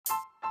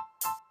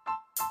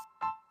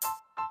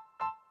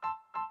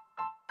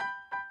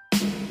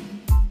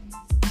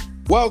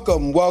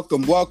Welcome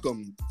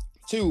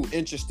to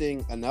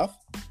Interesting Enough.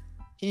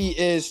 He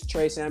is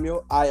Trey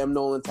Samuel. I am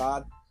Nolan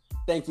Todd.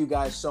 Thank you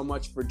guys so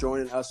much for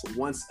joining us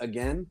once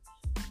again.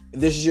 If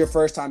this is your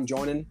first time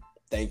joining,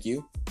 thank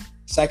you.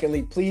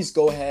 Secondly, please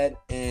go ahead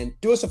and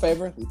do us a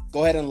favor.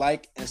 Go ahead and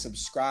like and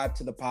subscribe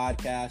to the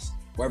podcast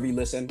wherever you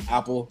listen,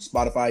 Apple,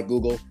 Spotify,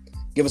 Google.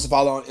 Give us a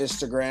follow on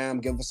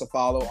Instagram. Give us a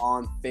follow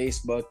on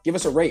Facebook. Give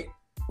us a rate,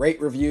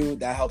 review.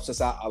 That helps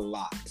us out a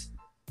lot.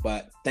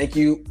 But thank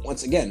you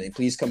once again, and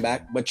please come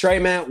back. But Trey,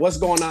 man, what's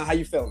going on? How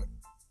you feeling?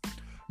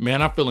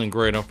 Man, I'm feeling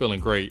great.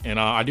 And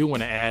I do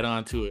want to add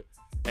on to it.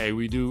 Hey,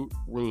 we do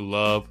really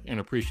love and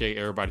appreciate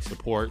everybody's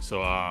support.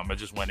 So I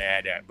just want to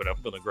add that, but I'm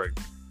feeling great.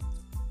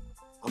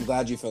 I'm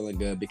glad you're feeling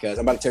good because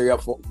I'm about to tear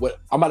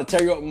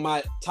you up with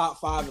my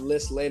top 5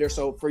 list later.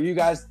 So for you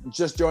guys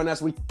just join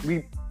us, we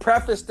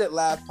prefaced it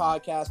last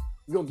podcast.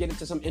 We're gonna get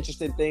into some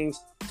interesting things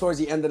towards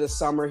the end of the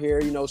summer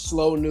here,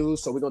 slow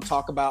news. So we're gonna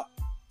talk about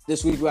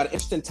this week. We got an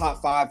interesting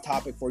top 5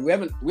 topic for you.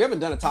 We haven't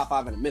done a top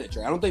 5 in a minute,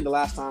 Trey. I don't think the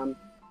last time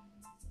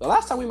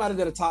we might have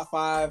done a top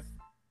 5.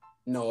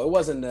 No, it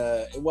wasn't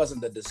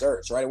the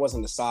desserts, right? It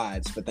wasn't the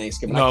sides for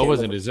Thanksgiving. No, it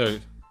wasn't dessert.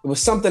 It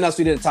was something else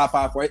we did a top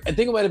 5 for. I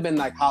think it might have been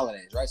like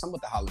holidays, right? Something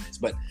with the holidays.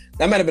 But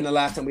that might have been the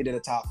last time we did a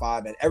top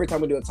 5. And every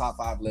time we do a top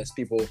 5 list,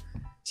 people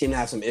seem to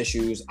have some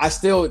issues. I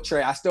still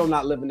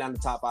not living down the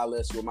top 5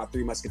 list with my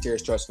 3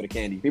 Musketeers trust for the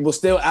candy. People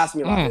still ask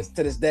me about this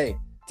to this day.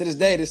 To this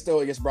day, this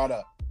still gets brought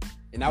up.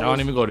 And I don't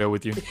even go there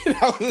with you.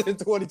 That was in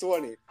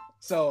 2020.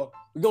 So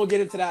we're going to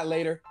get into that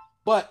later.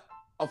 But,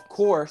 of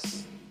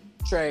course,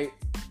 Trey,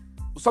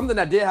 something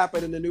that did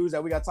happen in the news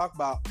that we got to talk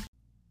about,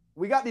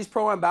 we got these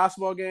Pro-Am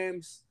basketball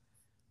games,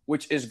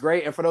 which is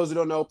great. And for those who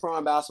don't know,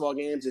 Pro-Am basketball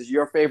games is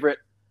your favorite,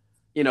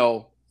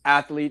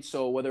 athletes.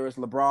 So whether it's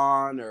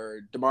LeBron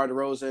or DeMar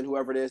DeRozan,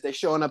 whoever it is, they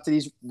showing up to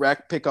these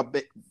pickup,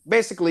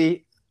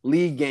 basically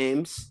league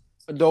games.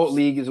 Adult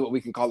league is what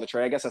we can call it,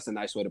 Trey. I guess that's a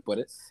nice way to put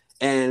it.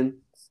 And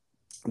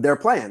they're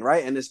playing,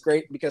 right? And it's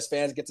great because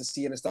fans get to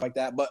see it and stuff like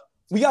that. But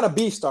we got a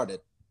beef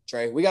started,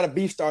 Trey. We got a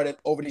beef started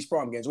over these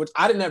Pro-Am games, which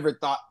I never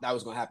thought that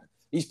was going to happen.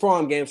 These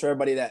Pro-Am games, for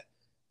everybody that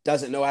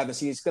doesn't know, haven't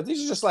seen these, because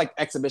these are just like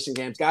exhibition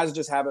games. Guys are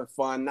just having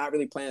fun, not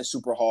really playing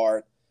super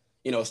hard,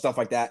 stuff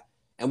like that.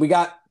 And we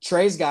got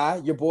Trey's guy,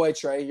 your boy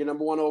Trey, your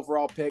number 1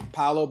 overall pick,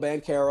 Paolo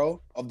Banchero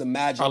of the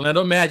Magic.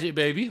 Orlando Magic,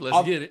 baby.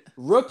 Let's get it.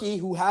 Rookie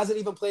who hasn't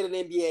even played an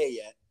NBA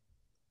yet,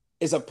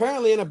 is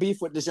apparently in a beef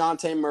with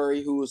DeJounte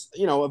Murray, who's,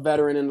 a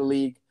veteran in the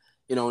league,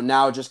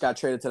 now just got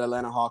traded to the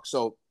Atlanta Hawks.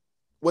 So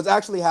what's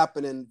actually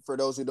happening, for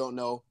those who don't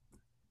know,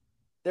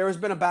 there has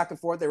been a back and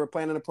forth. They were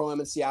playing in a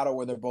Pro-Am in Seattle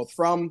where they're both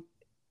from.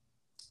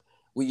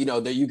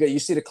 You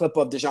see the clip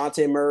of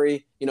DeJounte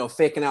Murray,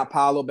 faking out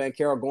Paolo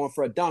Banchero going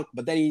for a dunk,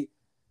 but then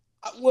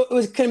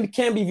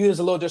can be viewed as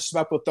a little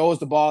disrespectful, throws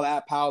the ball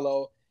at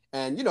Paolo.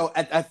 And,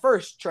 at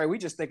first, Trey, we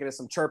just thinking of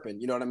some chirping,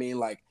 you know what I mean?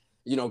 Like,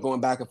 going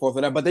back and forth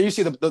with that. But then you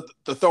see the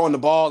throwing the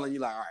ball and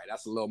you're like, all right,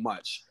 that's a little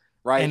much,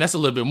 right? And that's a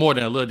little bit more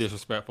than a little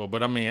disrespectful.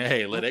 But, I mean,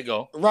 hey, let it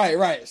go.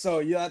 Right. So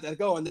you let that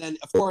go. And then,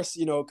 of course,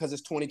 because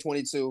it's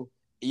 2022,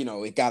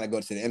 it got to go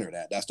to the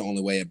internet. That's the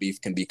only way a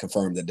beef can be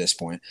confirmed at this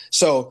point.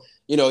 So,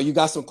 you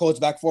got some quotes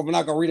back and forth. I'm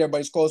not going to read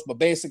everybody's quotes, but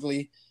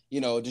basically,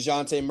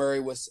 DeJounte Murray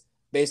was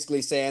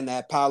basically saying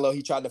that Paolo,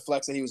 he tried to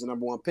flex that he was the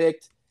number 1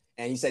 pick,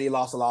 and he said he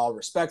lost a lot of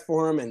respect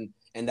for him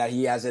and that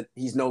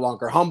he's no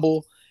longer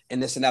humble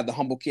and this and that, the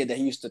humble kid that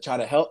he used to try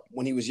to help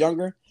when he was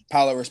younger.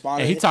 Paolo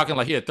responded. And he's talking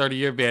like he a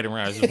 30-year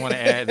veteran. I just want to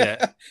add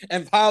that.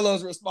 And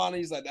Paolo's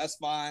responding, he's like, that's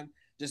fine.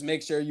 Just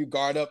make sure you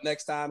guard up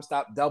next time.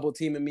 Stop double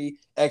teaming me,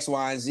 X,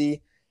 Y, and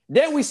Z.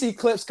 Then we see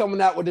clips coming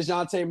out with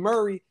DeJounte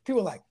Murray.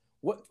 People are like,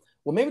 what?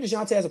 Well, maybe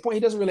DeJounte has a point. He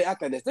doesn't really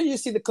act like this. Then you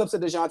see the clips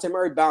of DeJounte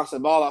Murray bounce the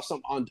ball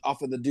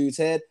off of the dude's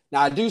head. Now,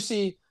 I do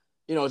see,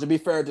 to be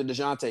fair to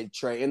DeJounte,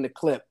 Trey, in the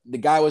clip, the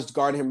guy was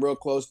guarding him real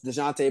close.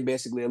 DeJounte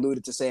basically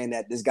alluded to saying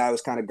that this guy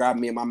was kind of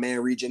grabbing me in my man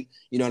region.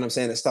 You know what I'm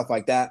saying? And stuff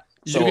like that.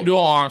 You can do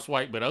an arm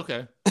swipe, but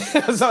okay.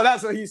 So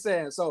that's what he's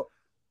saying. So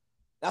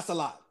that's a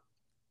lot.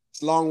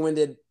 It's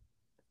long-winded.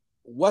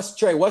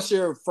 What's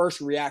your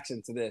first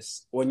reaction to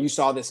this when you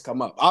saw this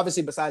come up?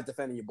 Obviously, besides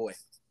defending your boy.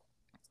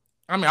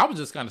 I mean, I was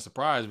just kind of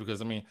surprised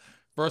because,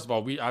 first of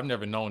all, I've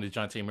never known that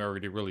DeJounte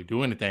Murray to really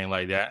do anything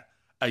like that.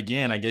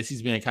 Again, I guess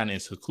he's been kind of in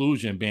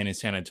seclusion being in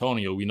San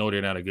Antonio. We know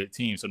they're not a good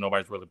team, so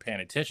nobody's really paying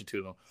attention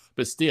to them.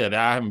 But still,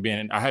 I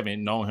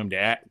haven't known him to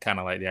act kind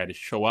of like that, to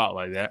show out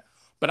like that.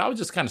 But I was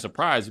just kind of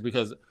surprised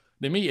because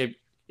to me,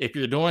 if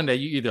you're doing that,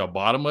 you're either a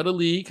bottom of the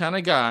league kind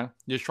of guy,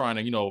 just trying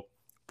to,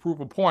 prove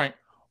a point,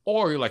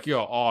 or you're an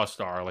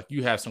all-star, like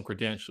you have some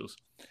credentials.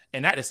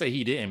 And not to say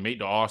he didn't make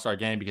the all-star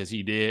game because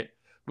he did,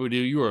 but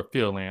dude, you were a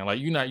fill-in. Like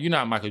you're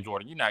not Michael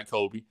Jordan, you're not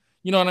Kobe.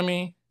 You know what I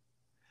mean?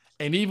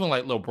 And even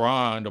like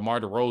LeBron,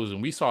 DeMar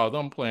DeRozan, we saw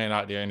them playing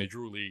out there in the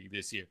Drew League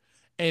this year,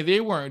 and they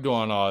weren't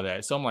doing all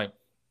that. So I'm like,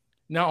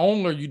 not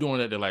only are you doing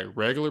that to like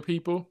regular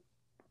people,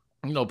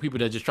 people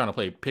that are just trying to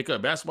play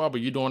pickup basketball,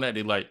 but you're doing that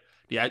to like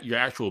your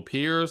actual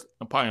peers,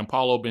 and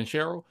Paolo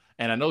Banchero.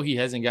 And I know he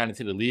hasn't gotten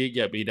into the league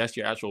yet, but that's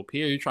your actual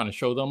peer. You're trying to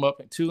show them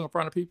up too in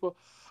front of people.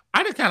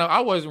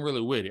 I wasn't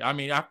really with it. I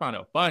mean, I found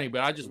it funny,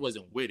 but I just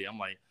wasn't with it. I'm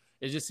like,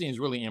 it just seems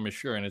really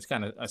immature, and it's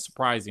kind of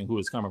surprising who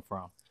it's coming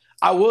from.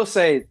 I will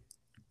say,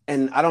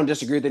 and I don't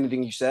disagree with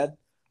anything you said.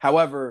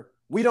 However,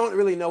 we don't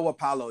really know what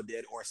Paolo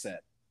did or said.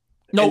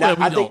 No, and that,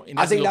 we don't.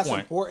 I think that's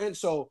important.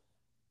 So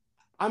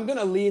I'm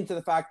gonna lean to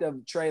the fact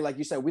of Trey, like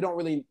you said,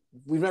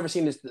 we've never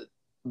seen this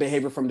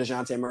behavior from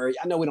DeJounte Murray.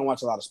 I know we don't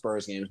watch a lot of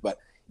Spurs games, but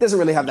he doesn't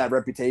really have that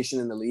reputation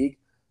in the league.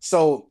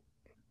 So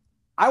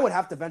I would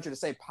have to venture to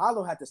say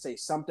Paolo had to say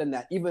something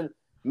that even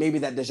maybe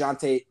that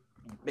DeJounte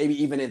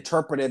maybe even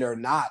interpreted or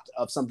not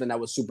of something that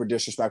was super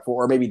disrespectful,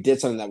 or maybe did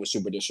something that was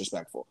super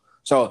disrespectful.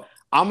 So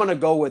I'm gonna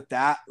go with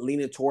that,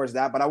 leaning towards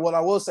that. But what I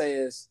will say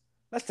is,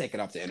 let's take it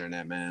off the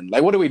internet, man.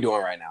 Like, what are we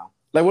doing right now?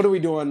 Like, what are we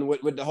doing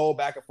with the whole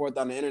back and forth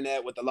on the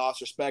internet, with the lost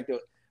respect?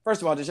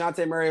 First of all,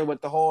 DeJounte Murray with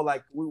the whole,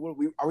 like,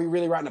 are we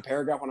really writing a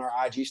paragraph on our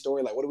IG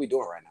story? Like, what are we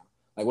doing right now?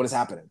 Like, what is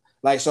happening?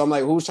 Like, so I'm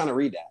like, who's trying to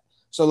read that?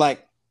 So,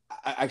 like,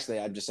 I'm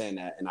just saying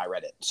that, and I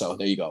read it. So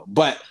there you go.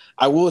 But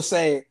I will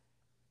say,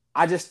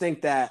 I just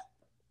think that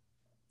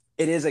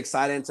it is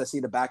exciting to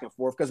see the back and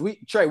forth. Because we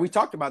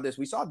talked about this.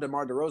 We saw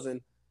DeMar DeRozan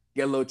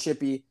get a little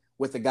chippy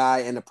with the guy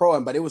in the pro,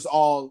 but it was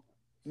all,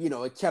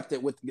 it kept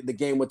it with the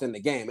game within the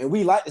game. And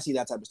we like to see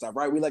that type of stuff,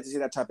 right? We like to see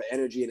that type of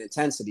energy and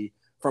intensity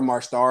from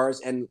our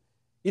stars. And,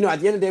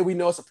 at the end of the day, we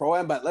know it's a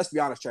pro-am, but let's be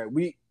honest, Trey,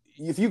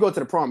 if you go to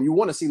the pro-am, you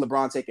want to see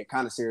LeBron take it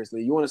kind of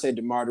seriously. You want to say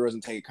DeMar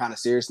DeRozan take it kind of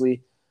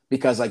seriously,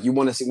 because, like, you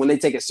want to see when they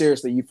take it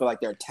seriously, you feel like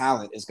their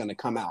talent is going to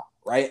come out,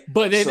 right?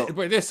 But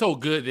they're so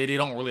good that they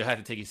don't really have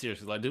to take it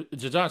seriously. Like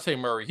DeJounte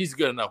Murray, he's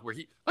good enough where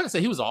like I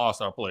said, he was an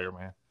all-star player,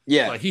 man.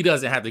 Yeah. Like, he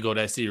doesn't have to go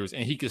that serious,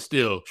 and he could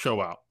still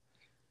show out.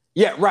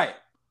 Yeah, right.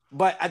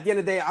 But at the end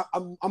of the day,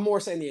 I'm more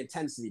saying the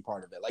intensity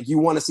part of it. Like, you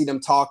want to see them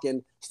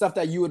talking, stuff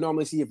that you would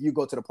normally see if you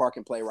go to the park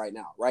and play right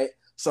now, right?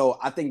 So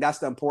I think that's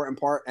the important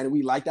part, and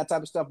we like that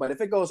type of stuff. But if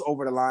it goes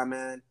over the line,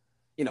 man,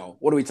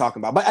 what are we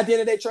talking about? But at the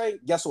end of the day, Trey,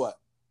 guess what?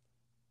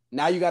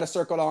 Now you got to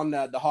circle on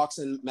the Hawks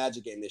and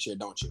Magic game this year,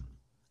 don't you?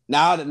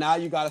 Now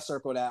you got to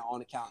circle that on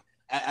the count.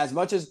 As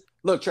much as,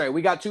 look, Trey,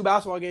 we got 2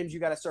 basketball games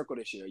you got to circle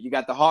this year. You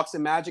got the Hawks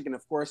and Magic, and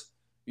of course,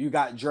 you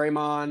got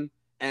Draymond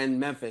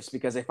and Memphis,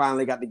 because they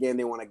finally got the game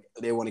they want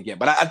to get.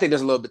 But I think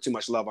there's a little bit too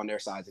much love on their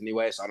sides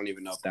anyway, so I don't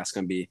even know if that's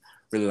going to be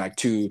really like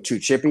too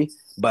chippy.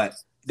 But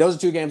those are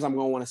 2 games I'm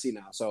going to want to see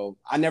now. So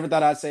I never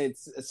thought I'd say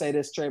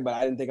this, Trey, but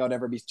I didn't think I would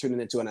ever be tuning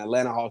into an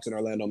Atlanta Hawks and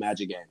Orlando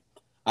Magic game.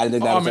 I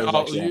didn't think that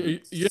was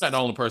you're not the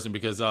only person,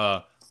 because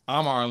I'm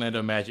an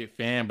Orlando Magic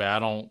fan, but I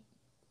don't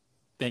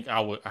think I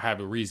would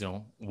have a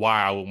reason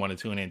why I would want to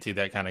tune into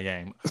that kind of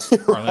game.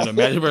 Orlando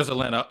Magic versus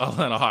Atlanta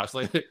Hawks.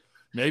 Like,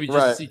 maybe just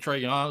to see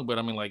Trae Young, but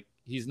I mean, like,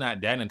 he's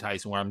not that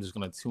enticing where I'm just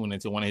going to tune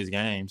into one of his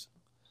games.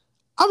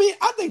 I mean,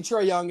 I think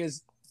Trae Young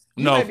is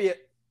Trae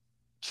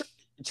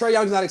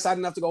Young's not excited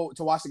enough to go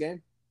to watch the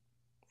game.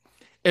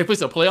 If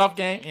it's a playoff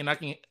game and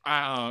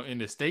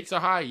and the stakes are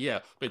high, yeah.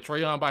 But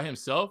Trae Young by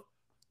himself,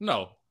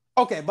 no.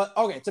 Okay,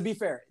 to be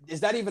fair,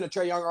 is that even a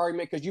Trae Young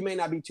argument? Because you may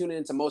not be tuning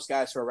into most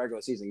guys for a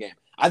regular season game.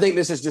 I think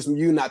this is just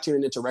you not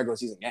tuning into regular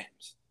season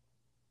games.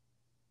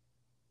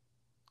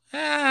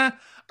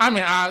 I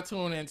mean, I'll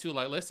tune into,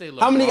 like, let's say LeBron,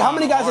 how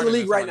many guys in the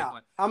league right now?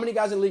 How many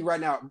guys in the league right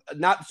now?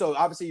 Not so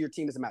obviously your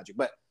team is the Magic,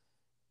 but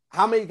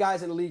how many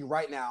guys in the league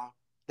right now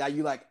that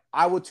you like?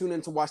 I would tune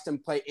in to watch them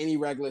play any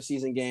regular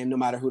season game, no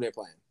matter who they're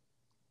playing.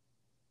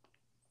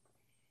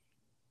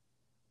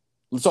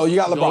 So you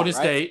got LeBron, Golden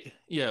right? State.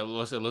 Yeah,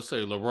 let's say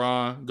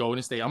LeBron,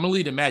 Golden State. I'm gonna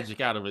leave the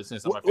Magic out of it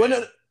since I'm a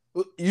fan.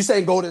 You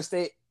saying Golden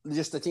State,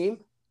 just the team?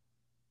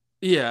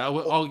 Yeah.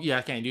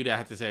 I can't do that. I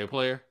have to say a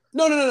player.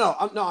 No.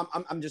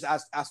 I'm just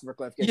asking for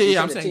clarification.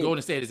 Yeah. I'm saying team.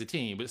 Golden State is a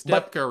team, but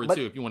Steph Curry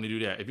too. If you want to do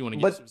that, if you want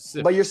to get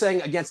specific. But you're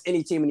saying against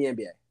any team in the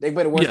NBA, they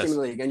play the worst team in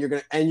the league,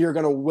 and you're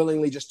gonna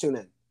willingly just tune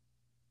in.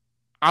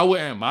 I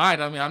wouldn't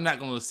mind. I mean, I'm not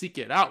going to seek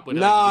it out. But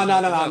no.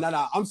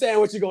 I'm saying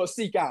what you're going to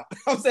seek out.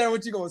 Okay,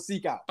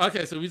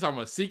 so we're talking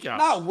about seek out.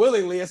 Not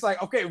willingly. It's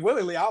like, okay,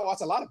 willingly, I'll watch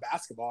a lot of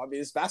basketball. I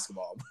mean, it's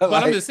basketball. But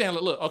I'm just saying,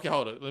 look, okay,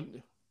 hold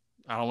on.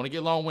 I don't want to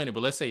get long-winded,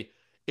 but let's say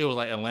it was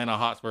like Atlanta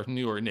Hawks versus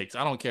New York Knicks.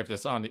 I don't care if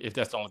that's the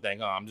only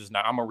thing on.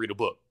 I'm going to read a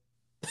book.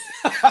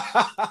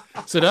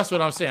 So that's what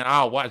I'm saying.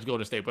 I'll watch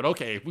Golden State. But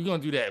okay, if we're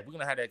going to do that, if we're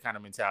going to have that kind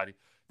of mentality,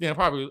 then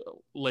probably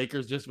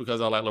Lakers, just because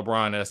I like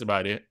LeBron. That's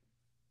about it.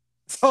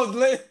 So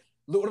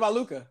what about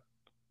Luka?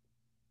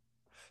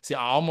 See,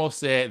 I almost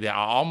said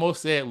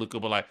Luka,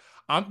 but like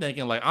I'm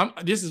thinking like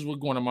this is what's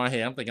going in my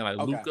head. I'm thinking like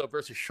Luka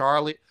versus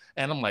Charlotte,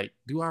 and I'm like,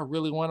 do I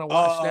really want to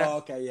watch that?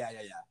 Okay, yeah.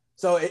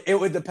 So it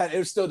would depend. It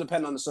would still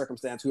depend on the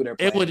circumstance who they're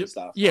playing and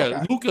stuff. Yeah,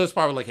 okay. Luka is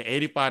probably like an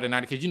 85 to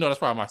 90 because that's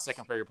probably my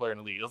second favorite player in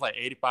the league. It's like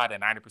 85 to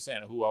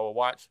 90% of who I would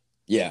watch.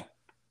 Yeah,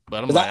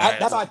 but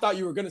that's what I thought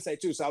you were gonna say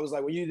too. So I was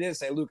like, when you didn't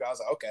say Luka, I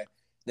was like, okay.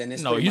 Then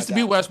it's it used to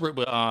be Westbrook,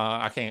 but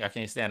I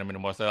can't stand him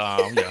anymore. So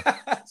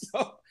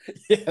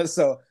yeah.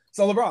 So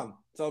LeBron.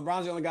 So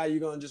LeBron's the only guy you're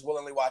gonna just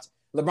willingly watch.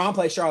 LeBron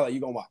plays Charlotte, you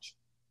gonna watch?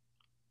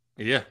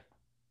 Yeah,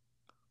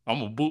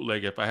 I'm a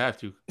bootleg if I have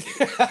to.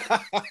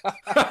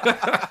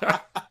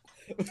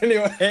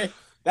 Anyway,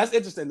 that's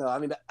interesting though. I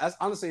mean, that's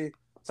honestly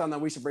something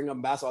that we should bring up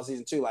in basketball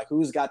season too. Like,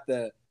 who's got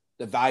the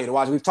value to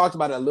watch? We've talked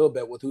about it a little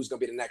bit with who's going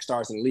to be the next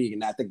stars in the league,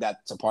 and I think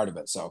that's a part of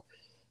it. So,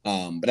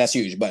 but that's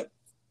huge. But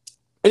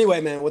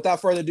anyway, man,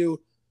 without further ado,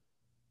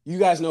 you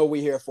guys know what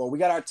we're here for. We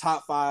got our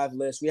top 5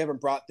 list. We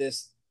haven't brought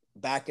this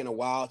back in a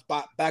while. It's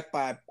back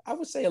by, I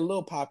would say, a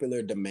little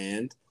popular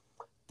demand.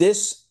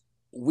 This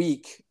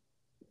week,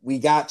 we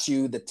got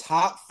you the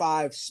top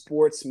 5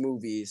 sports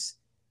movies,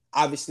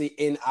 obviously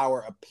in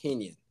our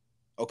opinion.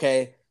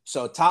 Okay?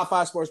 So top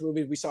 5 sports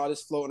movies. We saw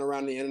this floating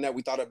around the internet.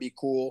 We thought it'd be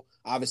cool.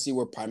 Obviously,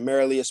 we're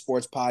primarily a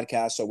sports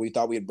podcast, so we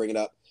thought we'd bring it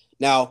up.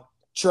 Now,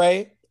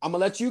 Trey, I'm going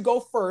to let you go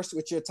first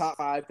with your top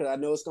 5 because I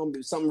know it's going to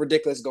be something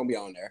ridiculous going to be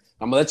on there.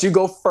 I'm going to let you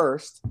go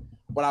first.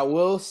 What I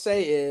will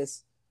say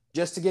is,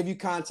 just to give you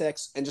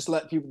context and just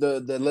let people,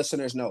 the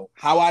listeners know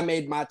how I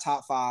made my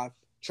top 5,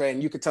 Trey,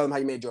 and you can tell them how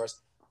you made yours.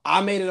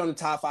 I made it on the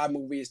top 5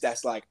 movies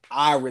that's like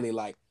I really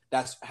like.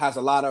 That has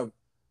a lot of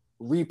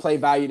replay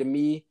value to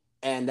me,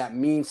 and that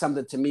means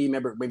something to me.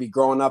 Remember, maybe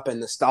growing up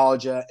and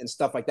nostalgia and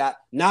stuff like that.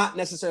 Not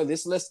necessarily,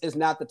 this list is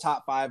not the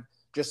top 5,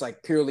 just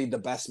like purely the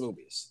best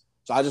movies.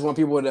 So I just want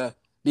people to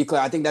be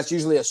clear. I think that's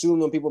usually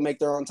assumed when people make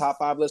their own top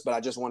 5 list, but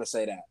I just want to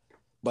say that.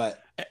 But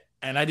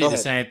and I did the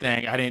same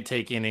thing. I didn't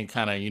take any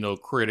kind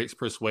of, critics'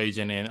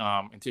 persuasion and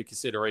into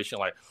consideration.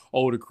 Like,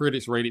 the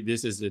critics rated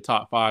this as the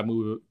top 5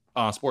 movie,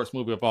 sports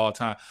movie of all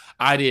time.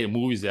 I did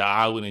movies that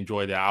I would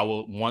enjoy, that I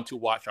would want to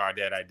watch, or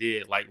that I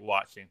did like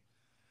watching.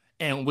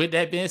 And with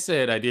that being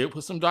said, I did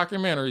put some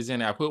documentaries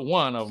in there. I put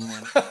one of them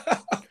in.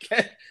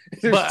 Okay.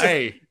 But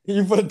hey,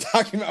 you put a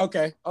document.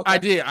 Okay. I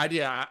did.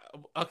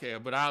 Okay,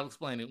 but I'll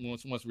explain it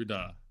once we're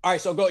done. All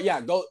right. So go.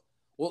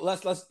 Well,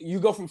 let's you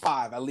go from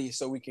 5 at least,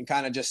 so we can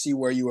kind of just see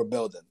where you were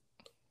building.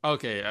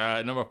 Okay.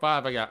 Number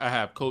 5, I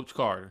have Coach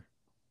Carter.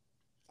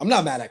 I'm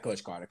not mad at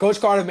Coach Carter.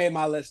 Coach Carter made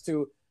my list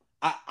too.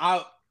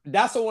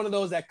 That's one of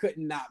those that could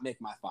not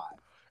make my 5.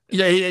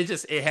 Yeah,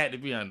 it had to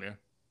be under.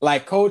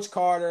 Like Coach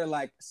Carter,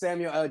 like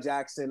Samuel L.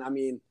 Jackson. I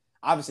mean,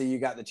 obviously you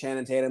got the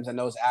Channing Tatums and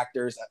those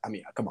actors. I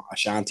mean, come on,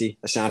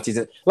 Ashanti's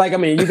it. Like, I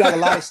mean, you got a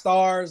lot of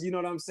stars. You know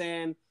what I'm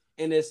saying?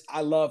 In this,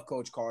 I love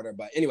Coach Carter.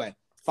 But anyway,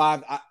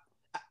 5.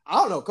 I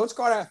don't know. Coach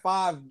Carter at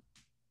 5.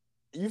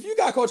 If you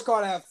got Coach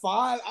Carter at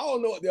 5, I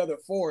don't know what the other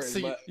 4 is.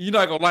 See, but you're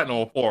not gonna like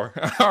no 4.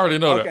 I already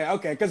know that.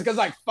 Okay. Because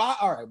like 5.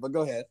 All right, but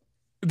go ahead.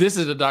 This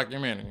is a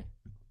documentary.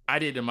 I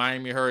did the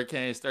Miami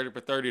Hurricanes 30 for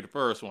 30, the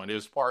first one. It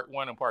was part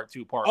 1 and part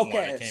 2. Part 1 that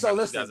came out in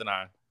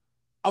 2009.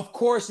 Of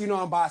course,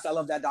 I'm biased. I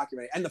love that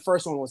documentary. And the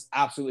first one was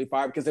absolutely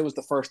fire because it was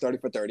the first 30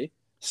 for 30.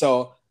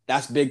 So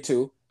that's big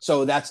too.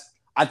 So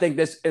I think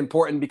that's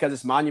important because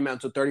it's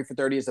monumental. 30 for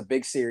 30 is a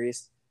big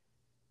series.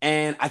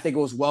 And I think it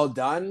was well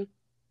done.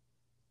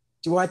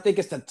 Do I think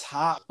it's the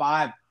top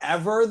 5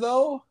 ever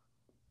though?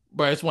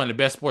 But it's one of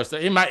the best sports.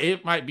 It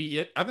might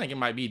be. I think it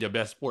might be the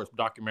best sports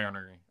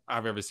documentary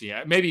I've ever seen.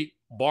 Maybe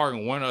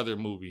barring one other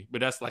movie,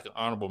 but that's like an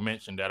honorable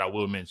mention that I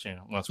will mention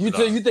once. You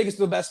think it's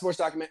the best sports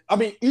documentary? I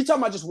mean, you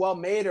talking about just well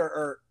made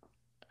or?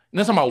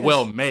 That's talking about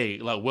well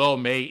made, like well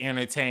made,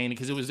 entertaining,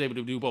 because it was able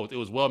to do both. It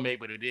was well made,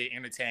 but it did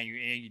entertain you,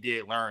 and you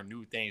did learn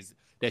new things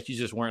that you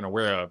just weren't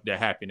aware of that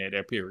happened at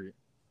that period.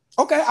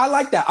 Okay, I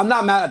like that. I'm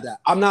not mad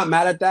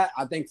at that.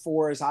 I think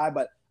 4 is high,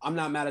 but I'm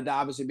not mad at that.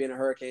 Obviously, being a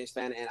Hurricanes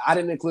fan, and I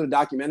didn't include a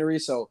documentary,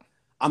 so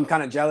I'm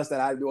kind of jealous that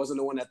I wasn't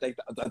the one that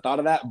thought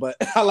of that. But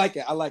I like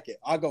it.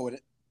 I'll go with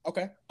it.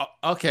 Okay.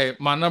 Okay,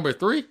 my number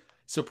 3.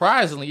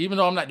 Surprisingly, even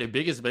though I'm not the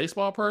biggest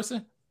baseball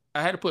person,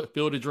 I had to put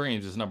Field of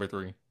Dreams as number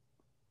 3.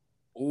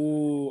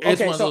 Ooh,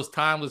 it's one of those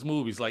timeless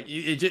movies. Like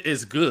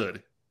it's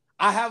good.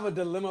 I have a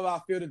dilemma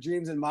about Field of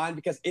Dreams in mind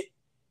because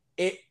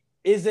it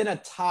is in a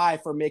tie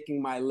for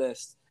making my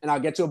list, and I'll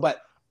get to it.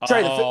 But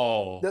Trey,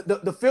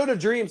 the Field of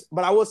Dreams.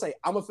 But I will say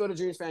I'm a Field of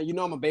Dreams fan.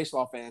 I'm a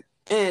baseball fan,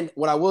 and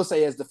what I will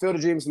say is the Field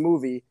of Dreams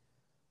movie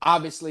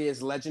obviously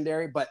is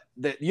legendary. But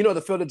the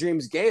Field of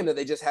Dreams game that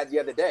they just had the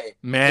other day.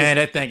 Man,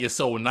 that thing is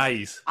so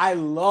nice. I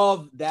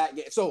love that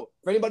game. So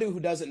for anybody who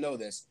doesn't know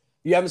this.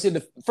 If you haven't seen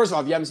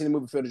the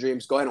movie Field of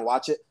Dreams, go ahead and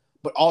watch it.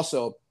 But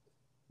also,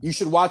 you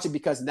should watch it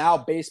because now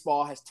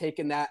baseball has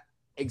taken that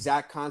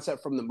exact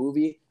concept from the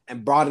movie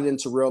and brought it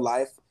into real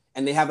life.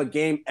 And they have a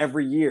game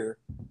every year,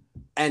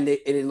 and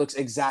it looks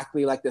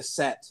exactly like the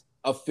set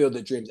of Field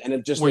of Dreams. And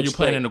it just where you're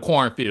playing in the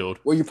cornfield.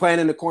 Where you're playing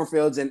in the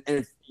cornfields, and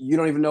if you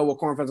don't even know what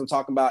cornfields I'm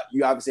talking about,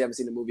 you obviously haven't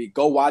seen the movie.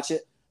 Go watch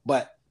it.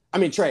 But I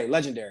mean, Trey,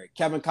 legendary.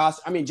 Kevin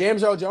Costner. I mean,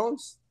 James Earl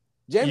Jones.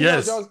 Earl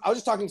Jones. I was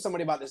just talking to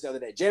somebody about this the other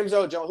day. James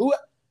Earl Jones.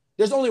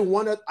 There's only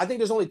one. I think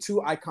there's only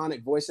 2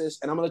 iconic voices,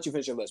 and I'm gonna let you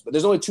finish your list. But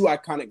there's only 2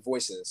 iconic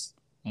voices.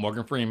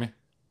 Morgan Freeman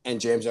and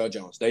James Earl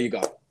Jones. There you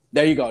go.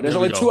 There's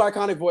only 2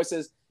 iconic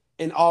voices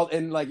in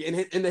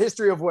the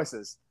history of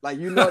voices. Like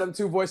them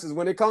 2 voices.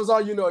 When it comes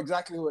on, you know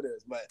exactly who it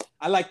is. But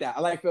I like that. I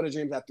like Field of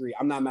Dreams at 3.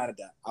 I'm not mad at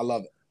that. I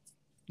love it.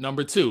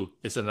 Number 2,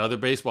 it's another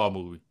baseball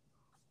movie,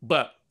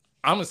 but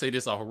I'm gonna say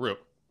this off a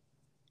rip.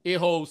 It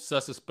holds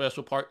such a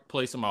special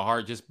place in my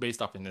heart just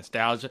based off of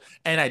nostalgia.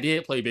 And I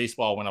did play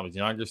baseball when I was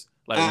younger.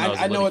 Like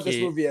I know what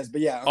this movie is,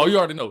 but yeah. Oh, you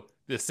already know.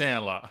 The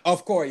Sandlot.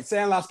 Of course.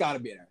 Sandlot's got to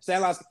be there.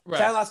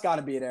 Sandlot's got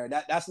to be there.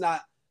 That's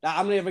not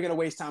I'm not even gonna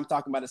waste time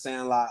talking about The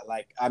Sandlot.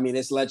 Like, I mean,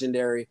 it's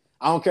legendary.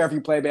 I don't care if you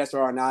play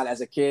basketball or not.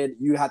 As a kid,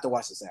 you have to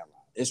watch The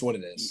Sandlot. It's what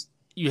it is.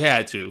 You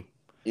had to.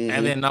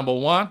 And then number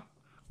one,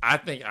 I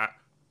think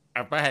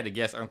if I had to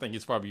guess, I think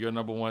it's probably your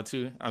number one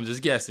too. I'm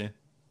just guessing.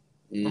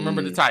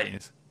 Remember the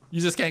Titans.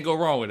 You just can't go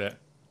wrong with that.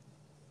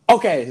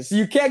 Okay, so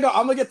you can't go.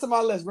 I'm gonna get to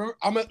my list.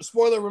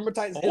 Spoiler. Remember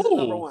Titans isn't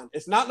number one.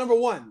 It's not number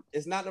one.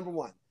 It's not number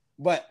one.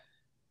 But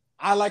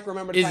I like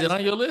Remember the Titans. Is it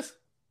on your list?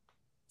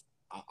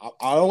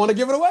 I don't want to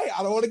give it away.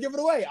 I don't want to give it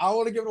away.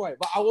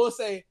 But I will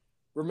say,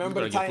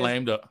 Remember the Titans. Get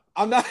flamed up.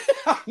 I'm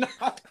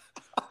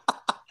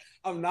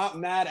not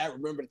mad at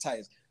Remember the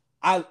Titans.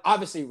 I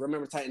obviously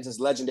Remember Titans is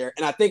legendary,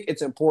 and I think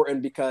it's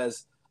important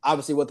because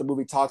obviously what the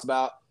movie talks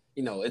about,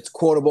 it's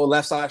quotable.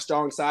 Left side,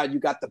 strong side. You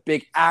got the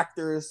big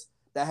actors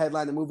that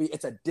headline the movie.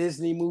 It's a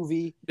Disney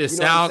movie. The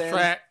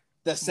soundtrack.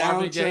 The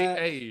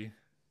soundtrack.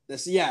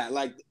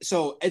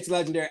 So it's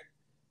legendary.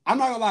 I'm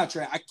not gonna lie,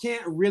 Trey. I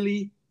can't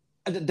really.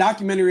 The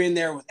documentary in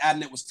there with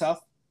adding it was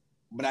tough,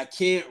 but I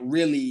can't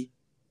really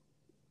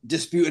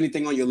dispute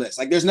anything on your list.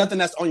 Like, there's nothing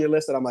that's on your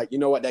list that I'm like, you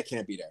know what, that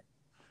can't be there.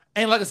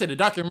 And like I said, the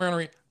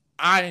documentary,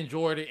 I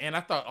enjoyed it, and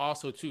I thought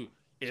also too,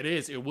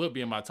 it would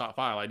be in my top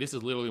 5. Like, this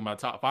is literally my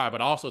top 5,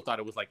 but I also thought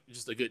it was like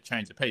just a good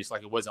change of pace.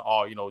 Like, it wasn't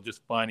all just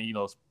funny,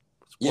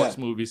 sports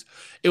movies.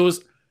 It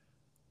was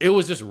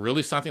just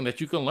really something that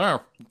you can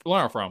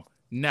learn from.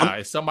 Now,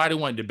 if somebody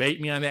wanted to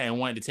debate me on that and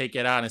wanted to take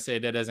it out and say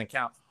that doesn't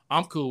count,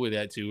 I'm cool with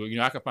that too.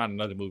 I can find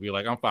another movie.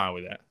 Like, I'm fine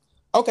with that.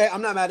 Okay,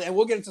 I'm not mad at it. And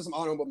we'll get into some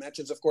honorable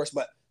mentions, of course.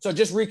 But so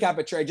just recap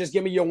it, Trey. Just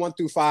give me your 1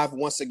 through 5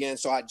 once again,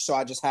 so I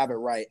just have it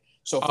right.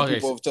 So for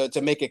people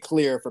to make it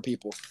clear for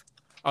people.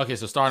 Okay,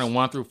 so starting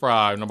 1 through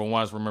 5. Number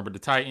 1 is Remember the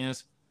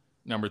Titans.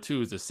 Number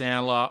 2 is The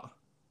Sandlot.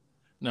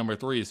 Number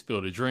 3 is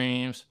Field of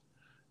Dreams.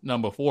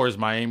 Number 4 is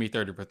Miami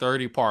 30 for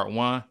 30, Part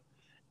 1.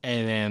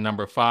 And then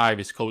number 5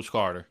 is Coach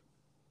Carter.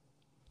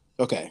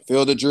 Okay,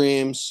 Field of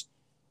Dreams,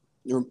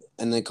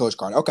 and then Coach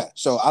Carter. Okay,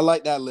 so I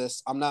like that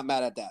list. I'm not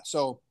mad at that.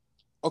 So,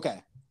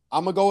 okay,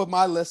 I'm going to go with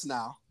my list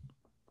now.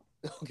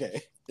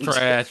 Okay.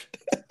 Trash.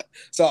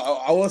 So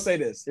I will say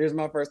this. Here's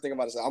my first thing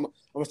about this. I'm going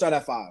to start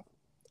at 5.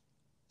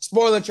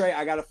 Spoiler, Trey,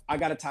 I got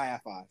a tie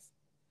at 5.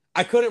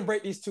 I couldn't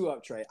break these two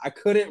up, Trey. I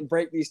couldn't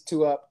break these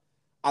two up.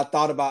 I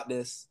thought about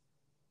this.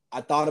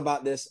 But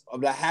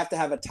I have to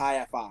have a tie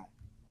at 5.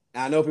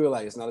 Now, I know people are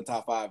like, it's not a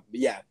top 5. But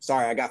yeah,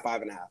 sorry, I got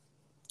 5.5.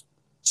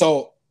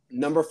 So,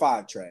 number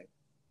 5, Trey.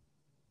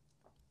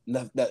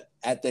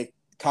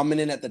 Coming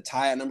in at the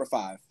tie at number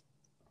 5,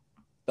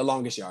 The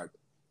Longest Yard.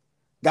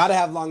 Got to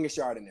have Longest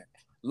Yard in there.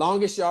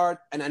 Longest Yard,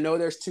 and I know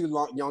there's two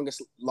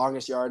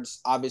longest yards.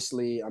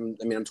 Obviously, I'm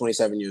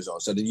 27 years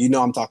old, so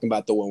I'm talking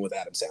about the one with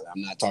Adam Sandler.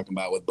 I'm not talking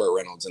about with Burt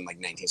Reynolds in like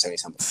 1970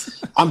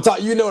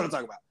 something. You know what I'm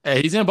talking about.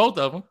 Hey, he's in both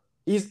of them.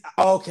 He's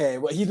okay.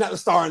 Well, he's not the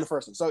star in the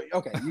first one, so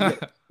okay,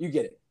 you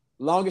get it.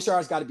 Longest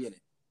Yard's got to be in it.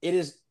 It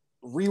is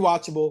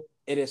rewatchable.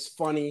 It is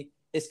funny.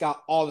 It's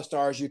got all the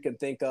stars you can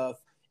think of.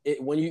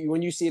 When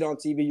you see it on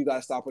TV, you got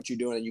to stop what you're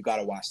doing and you got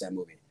to watch that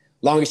movie.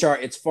 Longest Yard.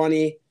 It's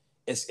funny.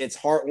 It's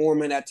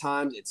heartwarming at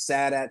times. It's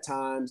sad at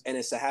times, and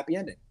it's a happy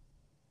ending.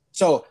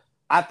 So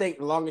I think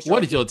The Longest Yard.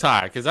 What is your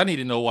tie? Because I need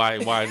to know why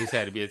this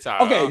had to be a tie.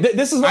 Okay,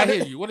 this is why I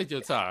hear you. What is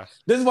your tie?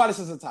 This is why this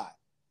is a tie.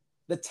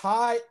 The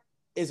tie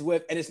is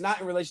with, and it's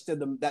not in relation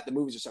to that the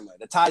movies are similar.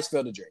 The tie is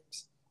Field of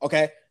Dreams.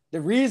 Okay,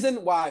 the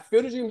reason why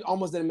Field of Dreams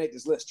almost didn't make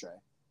this list, Trey,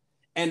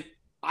 and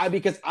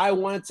because I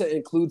wanted to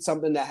include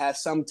something that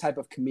has some type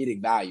of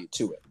comedic value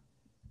to it.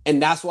 And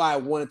that's why I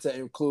wanted to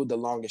include The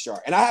Longest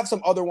Yard. And I have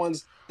some other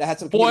ones that had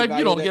some comedic value.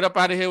 You don't get up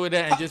out of here with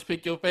that and just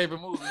pick your favorite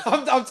movie.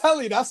 I'm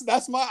telling you,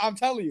 I'm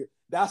telling you.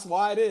 That's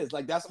why it is.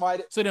 Like, that's why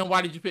it is. So then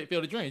why did you pick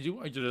Field of Dreams?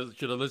 You should have left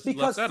that off, right?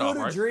 Because Field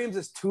of Dreams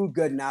is too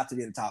good not to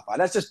be in the top 5.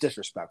 That's just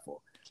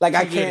disrespectful. Like,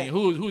 I can't.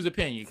 Whose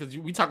opinion? Because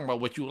we talking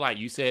about what you like.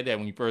 You said that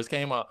when you first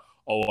came up.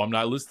 Oh, I'm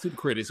not listening to the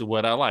critics of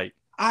what I like.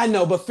 I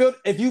know, but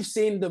if you've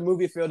seen the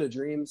movie Field of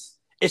Dreams,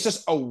 it's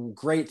just a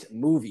great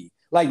movie.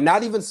 Like,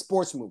 not even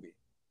sports movie.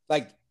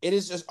 Like, it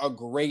is just a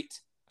great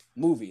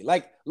movie.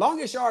 Like,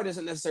 Longest Yard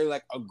isn't necessarily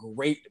like a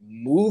great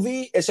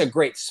movie. It's a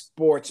great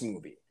sports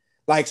movie.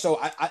 Like, so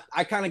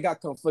I kind of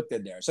got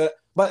conflicted there. So,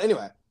 but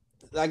anyway,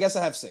 I guess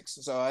I have 6.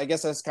 So I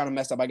guess that's kind of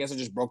messed up. I guess I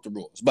just broke the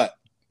rules. But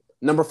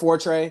number 4,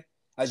 Trey,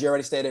 as you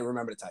already stated,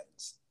 Remember the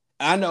Titans.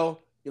 And I know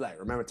you're like,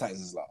 Remember the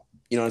Titans is low.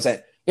 You know what I'm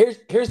saying?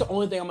 Here's the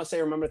only thing I'm gonna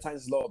say Remember the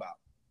Titans is low about.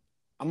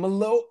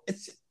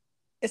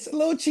 It's a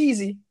little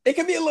cheesy. It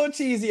can be a little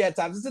cheesy at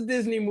times. It's a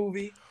Disney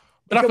movie.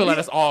 But I feel like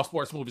that's all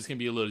sports movies can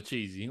be a little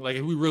cheesy. Like,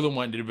 if we really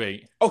want to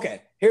debate.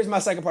 Okay, here's my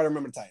second part of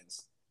Remember the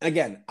Titans. And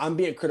again, I'm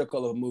being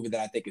critical of a movie that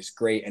I think is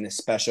great and is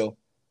special,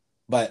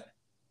 but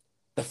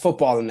the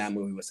football in that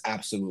movie was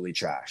absolutely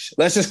trash.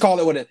 Let's just call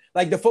it what it is.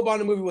 Like, the football in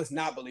the movie was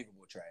not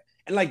believable, Trey.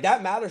 And, like,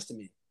 that matters to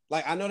me.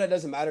 Like, I know that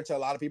doesn't matter to a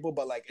lot of people,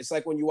 but, like, it's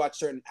like when you watch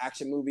certain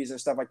action movies and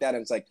stuff like that,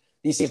 and it's like,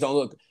 these scenes don't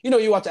look,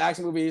 you watch an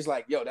action movie, it's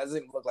like, yo, that doesn't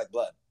even look like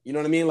blood. You know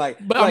what I mean?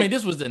 Like, but I mean,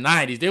 this was the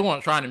 90s. They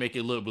weren't trying to make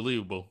it look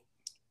believable.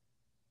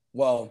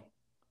 Well,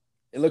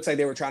 It looks like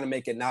they were trying to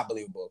make it not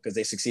believable because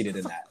they succeeded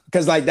in that.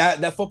 Because like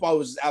that football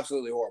was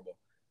absolutely horrible.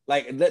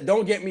 Like,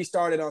 don't get me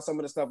started on some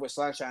of the stuff with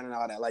Sunshine and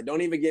all that. Like,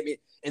 don't even get me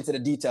into the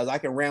details. I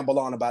can ramble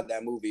on about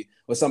that movie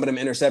where some of them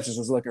interceptions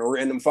was looking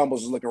and them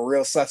fumbles was looking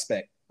real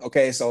suspect.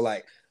 Okay, so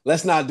like,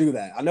 let's not do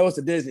that. I know it's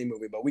a Disney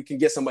movie, but we can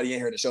get somebody in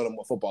here to show them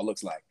what football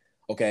looks like.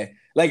 Okay,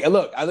 like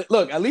look,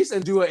 at least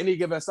do it any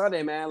given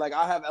Sunday, man. Like,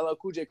 I'll have LL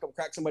Cool J come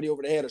crack somebody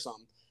over the head or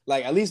something.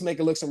 Like, at least make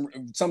it look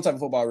some type of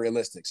football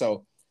realistic.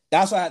 So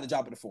that's why I had to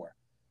drop it to 4.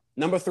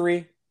 Number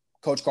 3,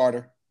 Coach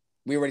Carter.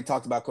 We already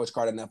talked about Coach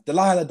Carter enough.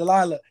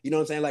 Delilah. You know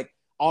what I'm saying? Like,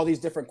 all these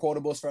different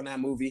quotables from that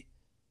movie.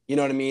 You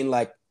know what I mean?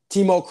 Like,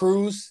 Timo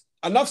Cruz.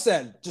 Enough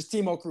said. Just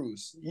Timo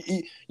Cruz.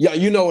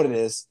 You know what it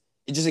is.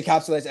 It just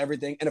encapsulates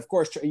everything. And, of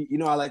course, you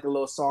know I like the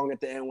little song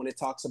at the end when it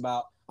talks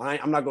about –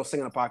 I'm not going to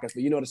sing on the podcast, but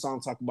you know the song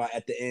talk about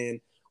at the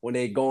end when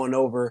they going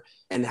over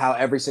and how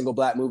every single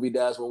black movie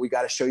does when we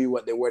got to show you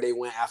where they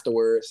went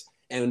afterwards.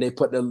 And they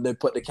put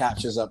the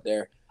captions up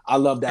there. I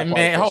love that. And part.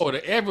 man, hold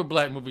it. Every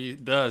black movie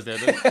does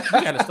that.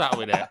 We got to stop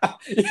with that.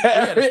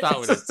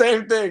 It's the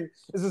same thing.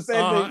 It's the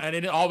same thing. And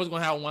then they're always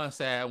going to have one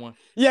sad one.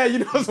 Yeah, you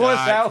know, it's one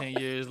sad 10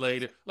 years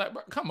later. Like,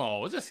 bro, come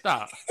on, just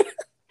stop.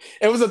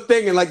 It was a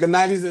thing in like the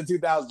 90s and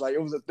 2000s. Like,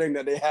 it was a thing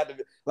that they had to,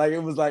 like,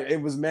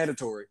 it was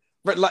mandatory.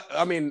 But like,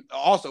 I mean,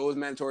 also it was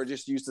mandatory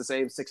just to use the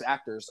same 6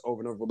 actors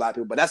over and over for black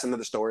people. But that's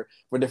another story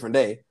for a different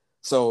day.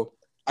 So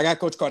I got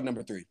Coach Carter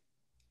number 3.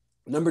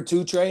 Number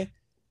 2, Trey.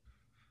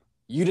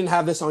 You didn't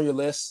have this on your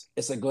list.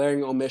 It's a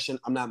glaring omission.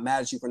 I'm not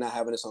mad at you for not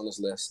having this on this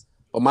list.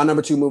 But my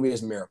number 2 movie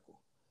is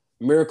Miracle.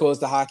 Miracle is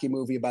the hockey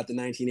movie about the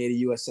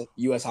 1980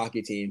 U.S.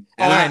 hockey team.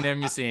 And I ain't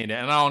never seen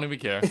that, and I don't even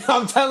care.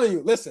 I'm telling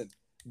you, listen,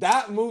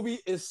 that movie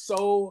is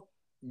so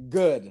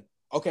good,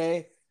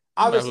 okay?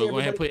 Obviously, go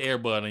ahead and put Air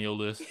Bud on your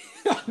list.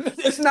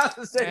 It's not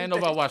the same Ain't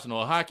nobody watching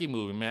no hockey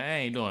movie, man. I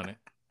ain't doing it.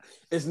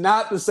 It's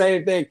not the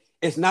same thing.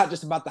 It's not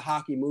just about the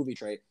hockey movie,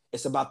 Trey.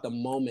 It's about the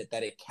moment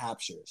that it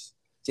captures.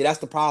 See, that's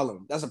the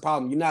problem. That's the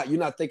problem. You're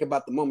not thinking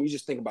about the moment. You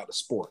just think about the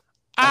sport.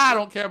 I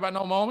don't care about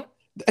no moment.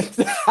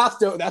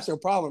 That's your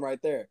problem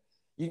right there.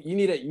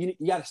 You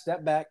got to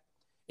step back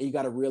and you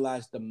got to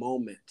realize the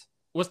moment.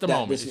 What's the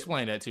moment?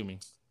 Explain that to me.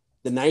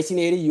 The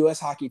 1980 U.S.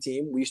 hockey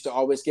team, we used to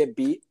always get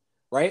beat,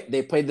 right?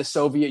 They played the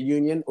Soviet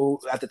Union, who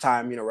at the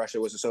time, you know, Russia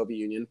was the Soviet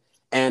Union,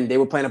 and they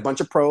were playing a bunch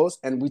of pros,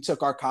 and we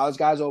took our college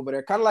guys over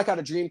there, kind of like how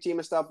the Dream Team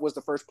and stuff was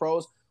the first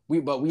pros.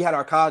 But we had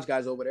our college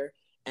guys over there.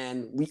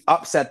 And we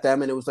upset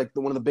them, and it was like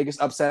one of the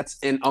biggest upsets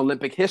in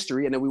Olympic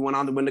history. And then we went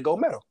on to win the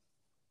gold medal.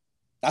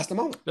 That's the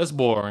moment. That's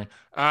boring.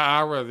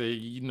 I rather,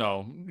 you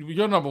know,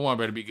 your number 1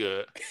 better be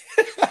good.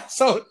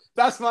 So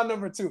that's my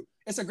number 2.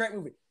 It's a great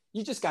movie.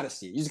 You just got to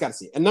see it. You just got to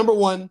see it. And number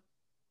 1,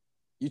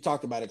 you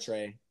talked about it,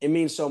 Trey. It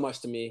means so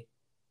much to me.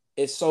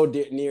 It's so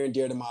near and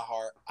dear to my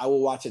heart. I will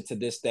watch it to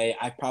this day.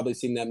 I've probably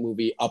seen that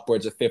movie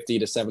upwards of 50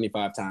 to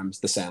 75 times.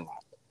 The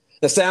Sandlot.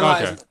 The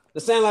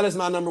Sandlot is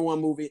my number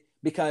 1 movie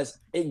because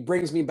it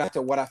brings me back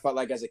to what I felt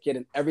like as a kid.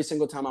 And every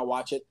single time I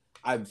watch it,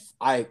 I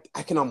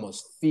can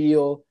almost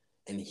feel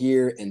and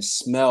hear and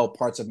smell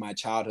parts of my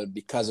childhood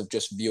because of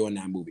just viewing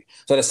that movie.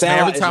 So the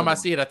Sandlot. Every time I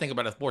see it, I think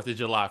about the 4th of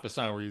July for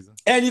some reason.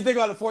 And you think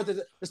about the 4th of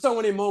July. There's so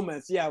many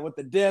moments, yeah, with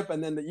the dip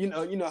and then you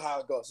know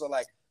how it goes. So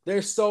like,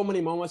 there's so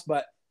many moments.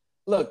 But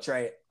look,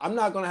 Trey, I'm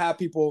not gonna have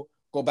people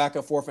go back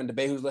and forth and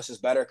debate whose list is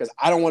better because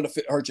I don't want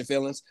to hurt your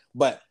feelings,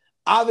 but.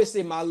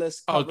 Obviously, my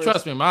list covers... Oh,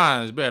 trust me,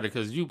 mine is better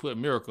because you put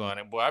Miracle on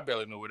it. Boy, I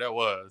barely knew what that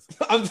was.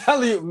 I'm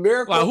telling you,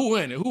 Miracle... Like, who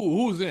in it?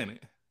 Who's in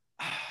it?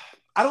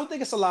 I don't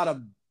think it's a lot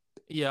of...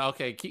 Yeah,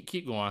 okay,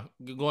 keep going.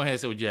 Go ahead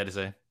and say what you had to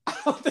say. I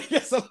don't think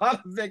it's a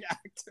lot of big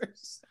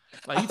actors.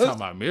 Like, you talking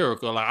about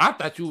Miracle. Like, I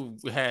thought you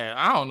had...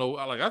 I don't know.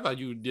 Like, I thought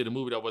you did a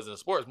movie that wasn't a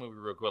sports movie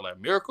real quick. Like,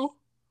 Miracle?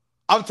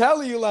 I'm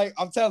telling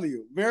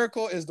you,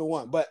 Miracle is the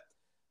one. But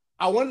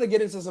I wanted to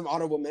get into some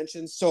honorable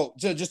mentions. So,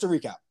 just to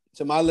recap.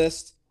 So, my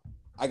list...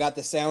 I got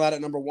The Sandlot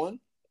at number 1.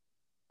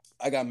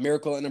 I got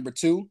Miracle at number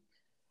 2.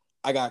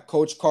 I got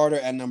Coach Carter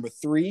at number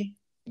 3.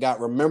 Got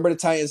Remember the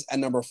Titans at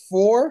number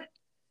 4.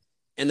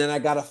 And then I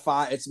got a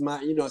 5. It's my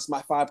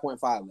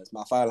 5.5 list,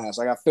 my 5.5.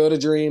 So I got Field of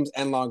Dreams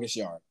and Longest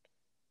Yard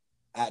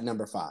at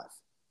number 5.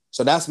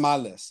 So that's my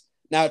list.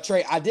 Now,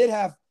 Trey,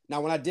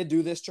 when I did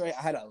do this, Trey,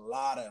 I had a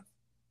lot of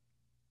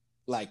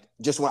I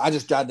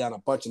just jotted down a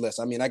bunch of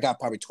lists. I mean, I got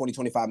probably 20,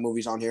 25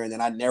 movies on here, and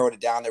then I narrowed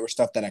it down. There was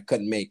stuff that I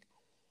couldn't make.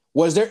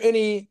 Was there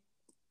any...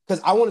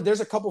 Because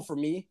there's a couple for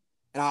me,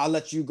 and I'll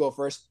let you go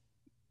first.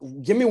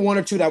 Give me 1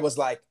 or 2 that was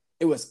like,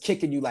 it was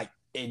kicking you like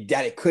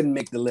that it couldn't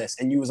make the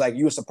list. And you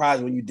were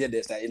surprised when you did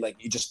this, that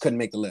you just couldn't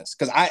make the list.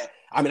 Because I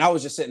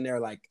was just sitting there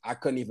like, I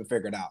couldn't even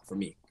figure it out for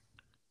me.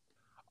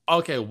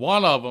 Okay,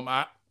 one of them,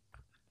 I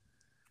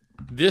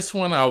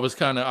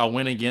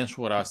went against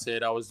what I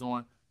said I was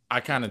doing. I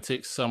kind of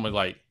took some of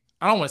I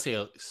don't want to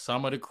say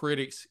some of the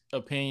critics'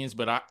 opinions,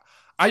 but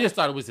I just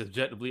thought it was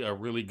objectively a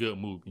really good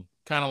movie.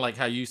 Kind of like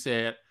how you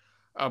said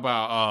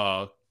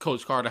about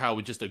Coach Carter, how it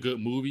was just a good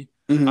movie.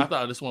 Mm-hmm. I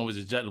thought this one was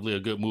objectively a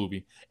good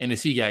movie. And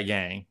it's He Got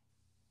Game.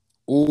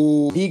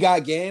 Ooh, He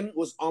Got Game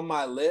was on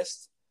my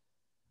list.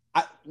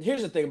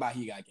 Here's the thing about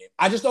He Got Game.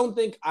 I just don't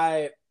think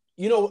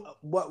you know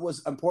what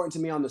was important to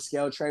me on the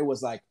scale, Trey,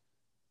 was like,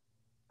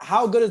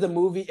 how good is the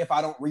movie if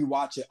I don't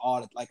rewatch it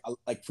all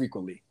like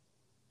frequently?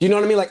 Do you know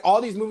what I mean? Like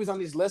all these movies on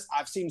these lists,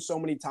 I've seen so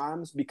many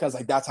times because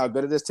like that's how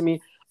good it is to me.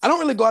 I don't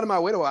really go out of my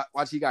way to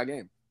watch He Got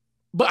Game.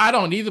 But I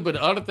don't either. But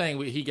the other thing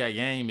with He Got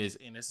Game is,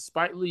 and it's a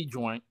Spike Lee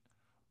joint,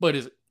 but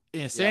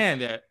in saying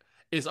that,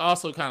 it's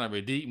also kind of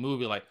a deep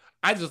movie. Like,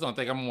 I just don't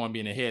think I'm going to be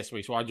in the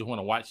headspace, so I just want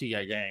to watch He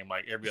Got Game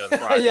like every other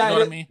Friday. You know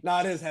what I mean? No,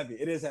 it is heavy.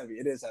 It is heavy.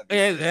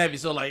 It's heavy.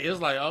 So like, it's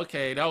like,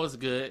 okay, that was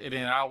good, and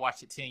then I'll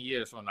watch it 10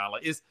 years from now.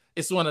 Like,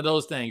 it's one of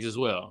those things as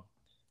well.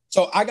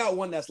 So I got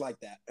one that's like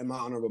that in my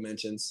honorable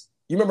mentions.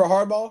 You remember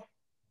Hardball?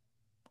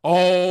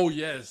 Oh,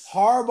 yes.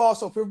 Hardball.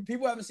 So for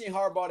people who haven't seen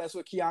Hardball, that's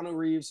with Keanu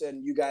Reeves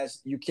and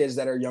you kids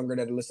that are younger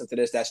that are listening to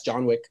this, that's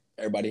John Wick,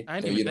 everybody. I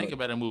didn't even think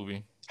about a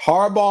movie.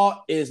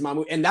 Hardball is my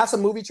movie. And that's a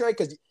movie, Trey,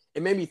 because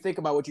it made me think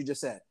about what you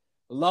just said.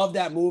 Love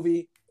that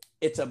movie.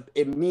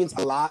 It means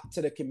a lot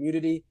to the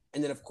community.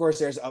 And then, of course,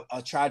 there's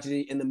a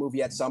tragedy in the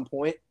movie at some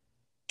point.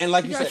 And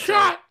like you said,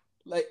 shot.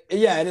 Trey,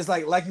 and it's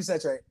like you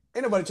said, Trey,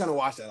 ain't nobody trying to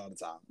watch that all the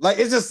time. Like,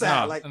 it's just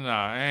sad.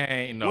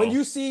 Ain't no. When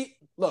you see,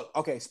 look,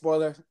 okay,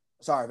 spoiler.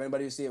 Sorry if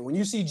anybody will see it. When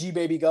you see G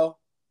Baby go,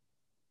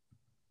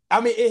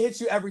 I mean, it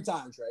hits you every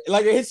time, Trey.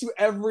 Like, it hits you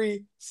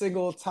every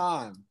single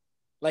time.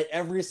 Like,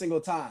 every single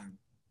time.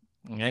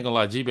 I ain't gonna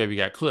lie, G Baby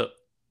got clipped.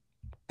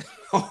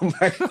 Oh,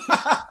 my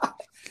God.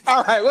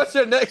 All right, what's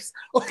your next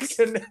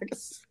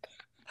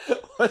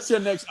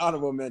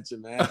honorable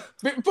mention, man?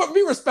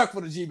 Be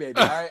respectful to G Baby,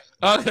 all right?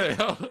 Okay.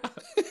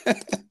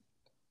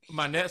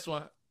 My next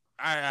one,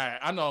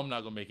 I know I'm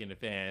not gonna make any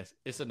fans.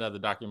 It's another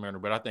documentary,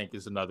 but I think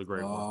it's another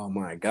great one. Oh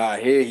my God!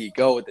 Here you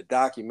go with the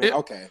documentary.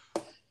 Okay,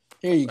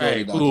 here you go.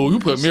 Hey, cool. You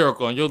put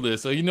Miracle on your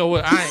list, so you know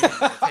what? I ain't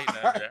gonna take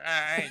nothing.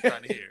 I ain't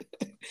trying to hear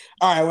it.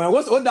 All right, well,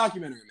 what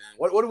documentary, man?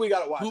 What do we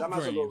got to watch? Hoop I might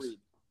as well go read.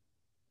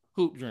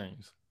 Hoop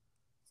Dreams.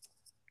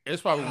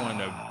 It's probably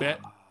one of the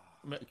best.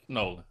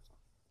 Nolan.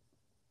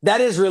 That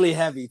is really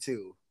heavy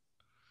too.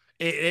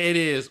 It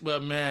is,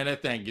 but man,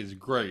 that thing is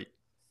great.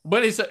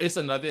 But it's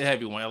another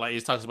heavy one. Like,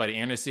 it talks about the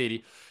inner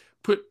city.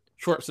 Put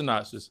short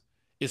synopsis.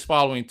 It's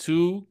following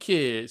two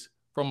kids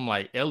from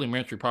like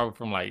elementary, probably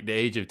from like the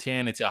age of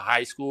 10 until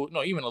high school.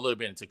 No, even a little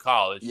bit into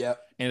college. Yep.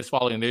 And it's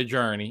following their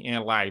journey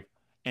in life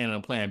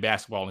and playing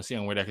basketball and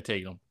seeing where that could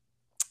take them.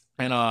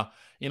 And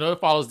it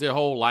follows their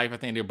whole life. I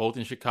think they're both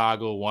in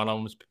Chicago. One of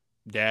them's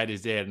dad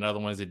is dead. Another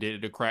one's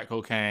addicted to crack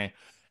cocaine.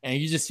 And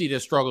you just see their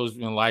struggles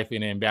in life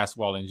and in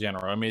basketball in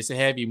general. I mean, it's a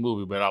heavy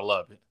movie, but I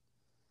love it.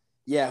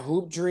 Yeah,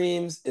 Hoop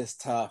Dreams is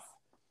tough.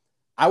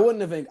 I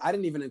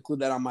didn't even include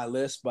that on my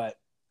list, but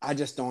I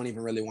just don't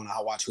even really want to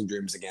watch Hoop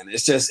Dreams again.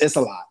 It's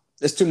a lot.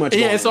 It's too much.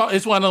 Yeah,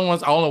 it's one of the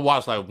ones I only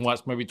watched like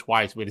once, maybe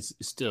twice, but it's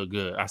still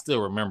good. I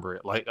still remember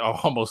it. Like, I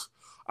almost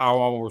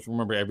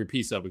remember every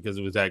piece of it because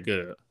it was that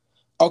good.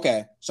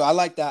 Okay, so I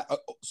like that.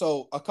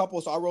 So I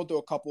wrote through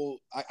a couple.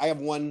 I have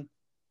one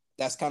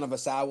that's kind of a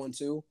sad one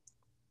too.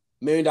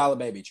 $1 Million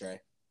Baby, Trey.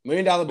 $1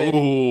 Million Baby.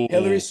 Ooh,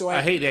 Hilary Swank.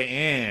 I hate that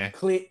end.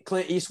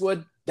 Clint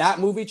Eastwood. That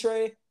movie,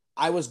 Trey,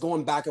 I was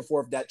going back and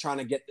forth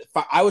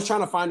I was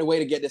trying to find a way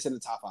to get this in the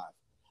top 5.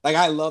 Like,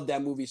 I love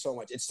that movie so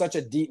much. It's such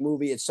a deep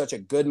movie. It's such a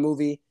good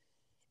movie.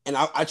 And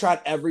I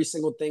tried every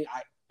single thing,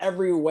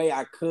 every way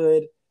I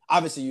could.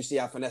 Obviously, you see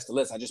I finessed the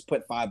list. I just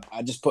put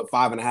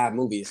 5.5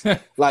 movies.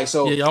 Like,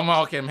 so. Yeah,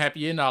 I'm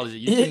happy you acknowledge it.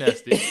 You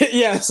finessed it.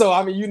 Yeah, so,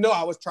 I mean,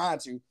 I was trying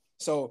to.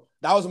 So,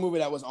 that was a movie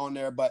that was on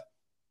there. But,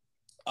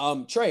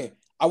 Trey,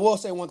 I will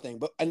say one thing.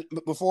 But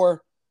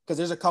before, because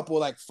there's a couple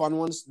like fun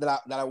ones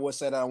that I would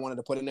say that I wanted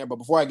to put in there. But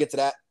before I get to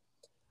that,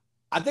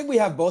 I think we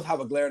both have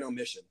a glaring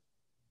omission.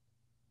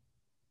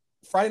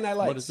 Friday Night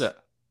Lights. What is that?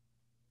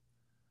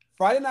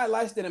 Friday Night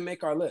Lights didn't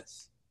make our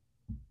list.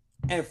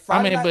 And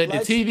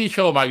the TV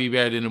show might be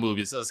better than the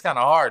movie, so it's kind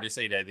of hard to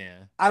say that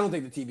then. I don't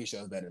think the TV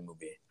show is better than the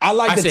movie.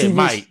 I said TV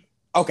might.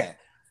 Okay.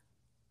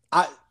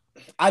 I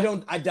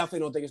definitely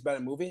don't think it's better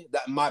than the movie.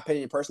 That, in my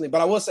opinion, personally.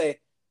 But I will say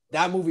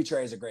that movie,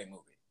 Trey, is a great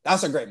movie.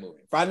 That's a great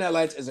movie. Friday Night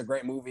Lights is a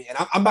great movie. And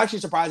I'm actually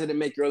surprised it didn't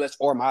make your list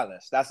or my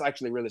list. That's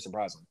actually really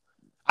surprising.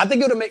 I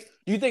think it would have made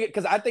 – do you think –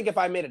 because I think if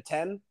I made a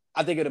 10,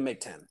 I think it would have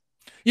made 10.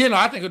 Yeah, no,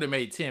 I think it would have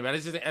made 10. But I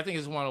think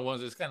it's one of the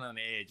ones that's kind of on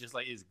the edge. Just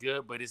like, it's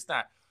good, but it's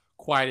not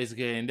quite as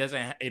good. And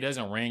it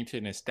doesn't ring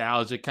to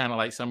nostalgia, kind of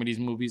like some of these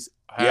movies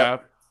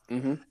have. Yep.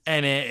 Mm-hmm.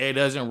 And it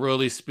doesn't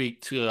really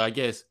speak to, I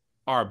guess,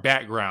 our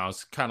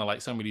backgrounds, kind of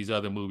like some of these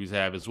other movies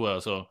have as well.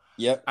 So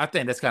yep. I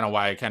think that's kind of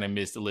why it kind of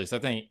missed the list. I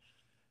think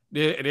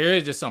there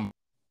is just some.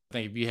 I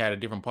think if you had a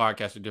different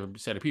podcast, a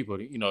different set of people,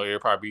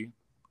 it'd probably be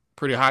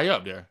pretty high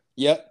up there.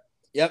 Yep.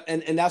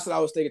 And that's what I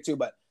was thinking too.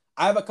 But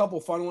I have a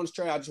couple fun ones,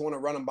 Trey. I just want to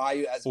run them by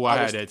you. I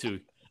had that too.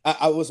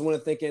 I was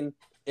thinking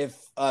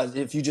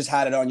if you just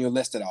had it on your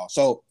list at all.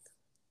 So,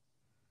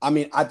 I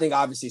mean, I think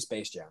obviously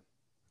Space Jam.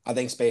 I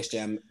think Space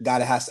Jam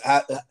has to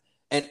have.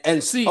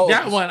 And see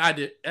that one I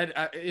did.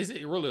 Is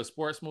it really a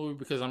sports movie?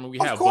 Because I mean, we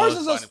have. Of course,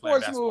 it's a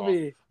sports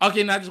movie.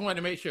 Okay, now I just wanted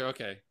to make sure.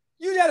 Okay,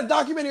 you had a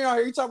documentary on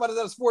here. You talking about it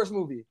as a sports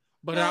movie?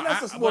 But Man,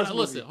 that's a sports movie.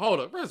 Listen,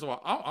 hold up. First of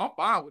all, I'm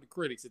fine with the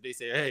critics if they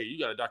say, "Hey, you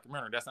got a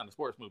documentary. That's not a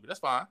sports movie." That's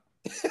fine.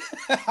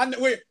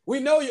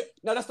 we know you.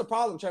 No, that's the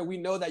problem, Trey. We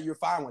know that you're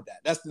fine with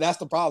that. That's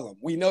the problem.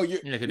 We know you.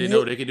 Yeah, because they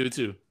know they can do it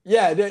too.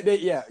 Yeah,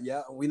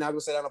 yeah. We're not gonna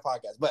say that on the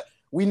podcast, but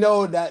we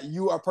know that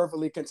you are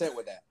perfectly content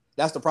with that.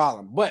 That's the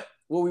problem. But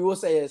what we will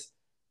say is,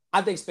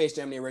 I think Space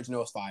Jam the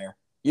original is fire.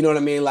 You know what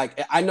I mean? Like,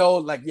 I know,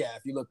 like, yeah,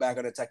 if you look back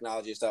on the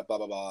technology and stuff, blah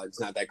blah blah, it's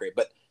not that great,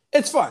 but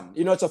it's fun.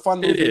 You know, it's a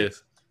fun movie. It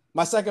is.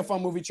 My second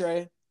fun movie,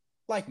 Trey,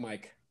 Like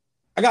Mike.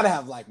 I gotta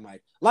have Like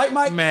Mike. Like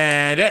Mike.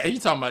 Man, you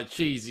talking about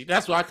cheesy?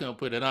 That's why I couldn't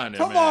put it on there.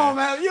 Come on,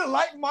 man. You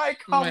Like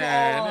Mike? Come on.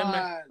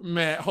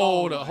 Man,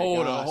 hold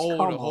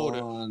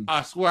on.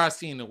 I swear I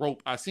seen the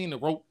rope. I seen the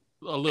rope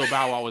a little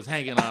Bow Wow was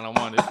hanging on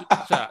one of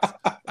the shots.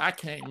 I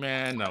can't,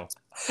 man. No.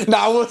 No,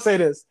 I will say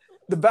this.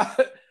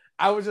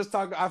 I was just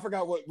talking. I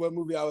forgot what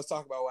movie I was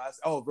talking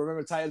about.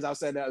 Remember Titans? I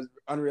said that was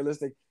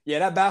unrealistic. Yeah,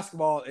 that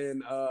basketball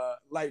in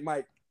Like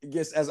Mike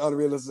gets as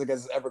unrealistic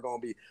as it's ever gonna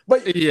be.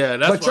 But yeah,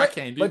 that's what Trey, I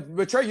can't do.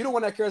 But Trey, you the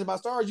one that cares about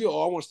stars. I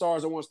want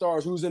stars. I want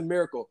stars. Who's in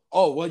Miracle?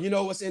 Oh, well, you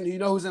know what's in. You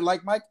know who's in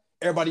Like Mike?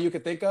 Everybody you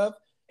can think of.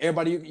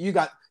 Everybody you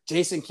got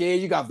Jason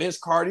Kidd. You got Vince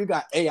Carter. You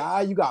got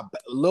AI. You got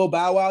Lil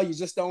Bow Wow. You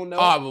just don't know.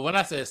 Oh, but when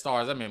I said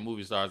stars, I meant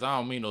movie stars. I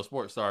don't mean no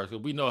sports stars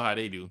because we know how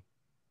they do.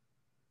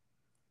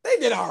 They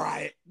did all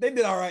right. They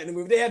did all right in the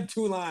movie. They had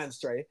 2 lines,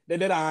 Trey. They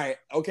did all right.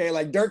 Okay,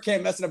 like Dirk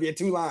can't mess it up. He had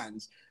 2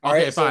 lines. All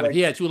okay, right? fine. So, like, if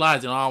he had 2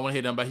 lines, and I don't want to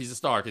hit him, but he's a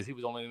star because he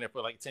was only in there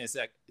for like 10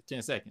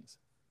 seconds.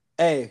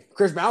 Hey,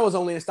 Chris Brown was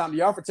only in Stomp the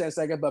Yard for 10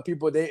 seconds, but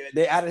people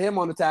they added him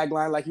on the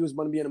tagline like he was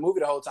going to be in the movie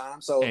the whole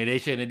time. So hey, they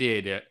shouldn't have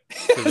did that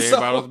because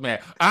everybody was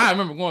mad. I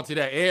remember going to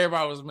that.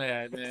 Everybody was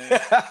mad, man.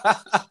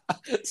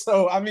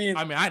 So I mean,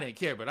 I didn't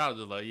care, but I was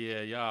just like,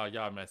 yeah,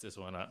 y'all messed this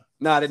one up.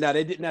 No,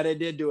 they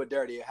did do it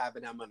dirty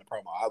having him in the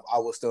promo. I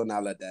will still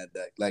not let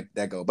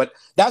that go. But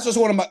that's just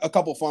a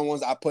couple fun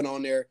ones I put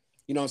on there.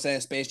 You know what I'm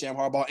saying? Space Jam,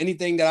 Hardball.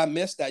 Anything that I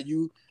missed that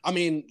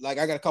I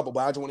got a couple,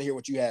 but I just want to hear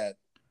what you had.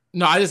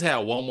 No, I just had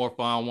one more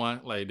fun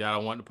one like that I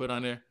wanted to put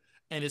on there.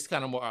 And it's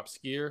kind of more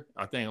obscure.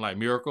 I think like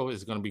Miracle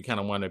is going to be kind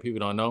of one that people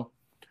don't know.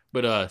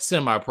 But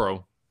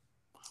Semi-Pro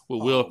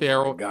with Will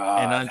Ferrell and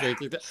Andre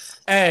 3000.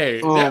 Hey,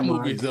 that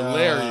movie is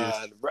hilarious.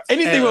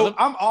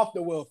 I'm off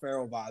the Will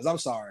Ferrell vibes. I'm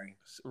sorry.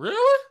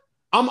 Really?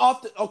 I'm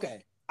off the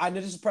okay. I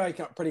know this is probably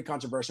pretty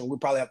controversial. We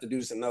probably have to do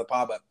this in another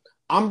pod, but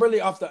I'm really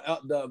off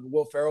the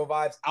Will Ferrell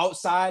vibes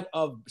outside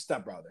of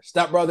Step Brothers.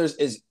 Step Brothers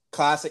is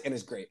classic and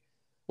it's great.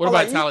 What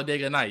about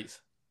Talladega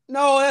Nights?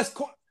 No, that's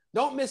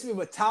don't miss me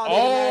with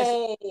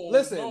Talladega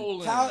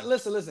Nights.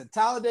 Listen.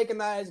 Talladega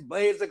Nights,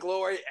 Blades of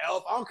Glory,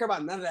 Elf. I don't care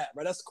about none of that,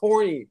 bro. That's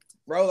corny,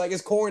 bro. Like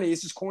it's corny.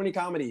 It's just corny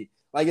comedy.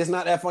 Like it's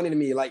not that funny to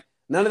me. Like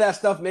none of that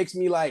stuff makes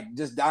me like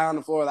just die on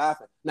the floor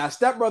laughing. Now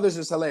Step Brothers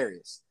is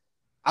hilarious.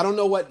 I don't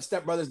know what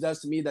Step Brothers does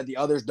to me that the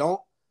others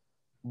don't,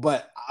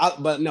 but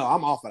no,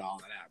 I'm off of all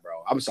of that,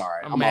 bro. I'm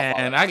sorry.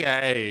 Man, I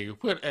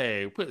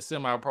got put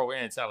Semi-Pro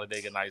and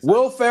Talladega Nights.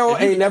 Will Ferrell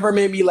ain't never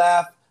made me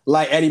laugh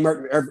like Eddie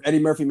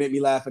Murphy made me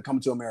laugh at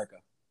Coming to America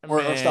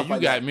or stuff like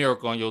that. You got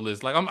Miracle on your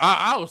list. Like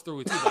I was through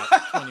with you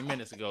about 20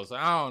 minutes ago, so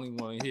I don't even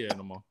want to hear it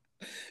no more.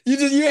 You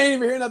ain't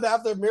even hearing nothing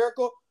after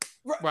Miracle.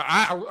 But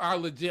I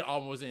legit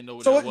almost didn't know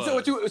what that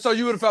was. So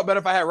you would have felt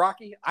better if I had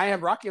Rocky? I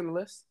have Rocky on the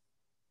list.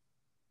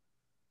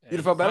 You'd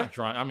have felt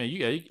better? I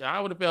mean, I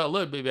would have felt a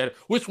little bit better.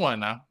 Which one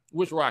now?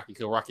 Which Rocky?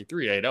 Because Rocky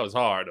 3, that was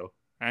hard, though.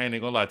 I ain't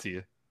gonna lie to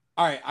you.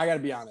 All right, I got to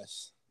be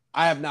honest.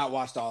 I have not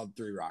watched all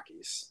 3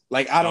 Rockies.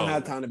 Like, I don't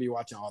have time to be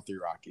watching all 3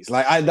 Rockies.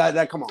 Like,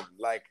 come on.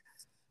 Like,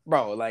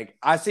 bro, like,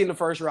 I've seen the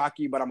first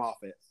Rocky, but I'm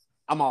off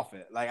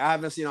it. Like, I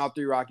haven't seen all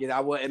 3 Rockies.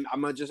 I'm going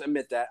to just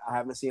admit that. I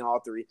haven't seen all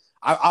 3.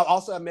 I'll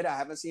also admit I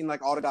haven't seen,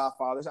 like, all the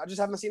Godfathers. I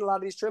just haven't seen a lot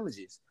of these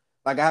trilogies.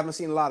 Like, I haven't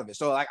seen a lot of it.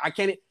 So, like,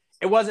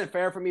 it wasn't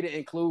fair for me to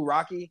include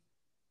Rocky,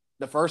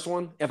 the first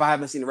one, if I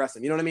haven't seen the rest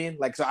of them. You know what I mean?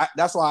 Like, so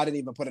that's why I didn't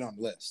even put it on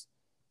the list.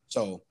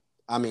 So,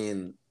 I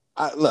mean,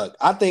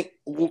 I think,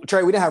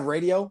 Trey, we didn't have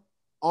Radio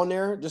on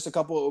there. Just a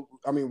couple.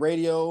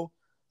 Radio.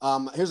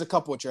 Here's a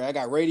couple, Trey. I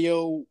got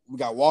Radio. We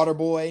got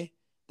Waterboy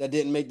that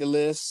didn't make the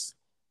list.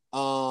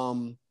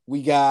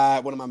 We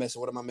got, what am I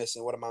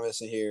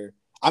missing here?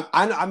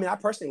 I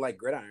personally like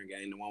Gridiron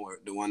Gang,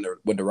 the one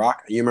with The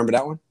Rock. You remember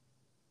that one?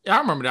 Yeah,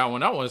 I remember that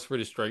one. That one's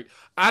pretty straight.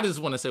 I just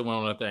want to say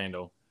one other thing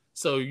though.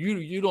 So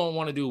you don't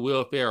want to do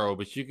Will Ferrell,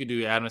 but you could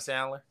do Adam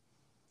Sandler.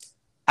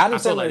 Adam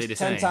Sandler is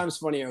 10 times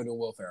funnier than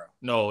Will Ferrell.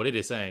 No, they're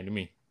the same to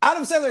me.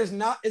 Adam Sandler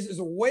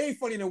is way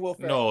funnier than Will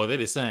Ferrell. No, they're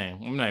the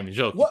same. I'm not even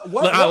joking.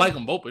 I like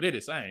them both, but they're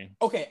the same.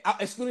 Okay,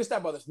 excluding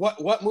Step Brothers,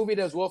 what movie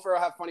does Will Ferrell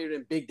have funnier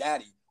than Big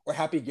Daddy or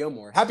Happy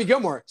Gilmore? Happy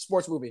Gilmore,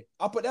 sports movie.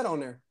 I'll put that on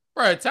there.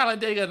 Right,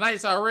 Talladega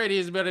Nights already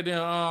is better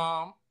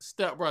than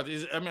Step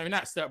Brothers. I mean,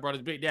 not Step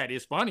Brothers, Big Daddy.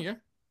 It's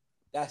funnier.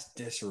 That's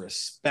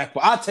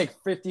disrespectful. I'd take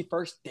 50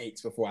 first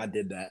dates before I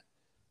did that.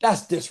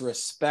 That's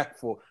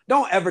disrespectful.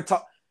 Don't ever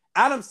talk.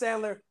 Adam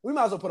Sandler, we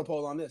might as well put a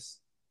poll on this.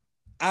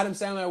 Adam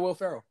Sandler or Will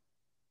Ferrell?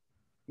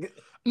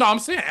 No, I'm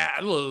saying,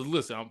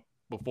 listen,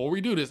 before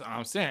we do this,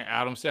 I'm saying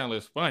Adam Sandler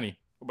is funny.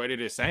 But it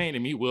is saying to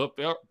me, Will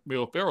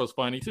Ferrell is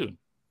funny too.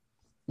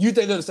 You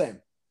think they're the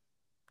same?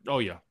 Oh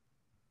yeah.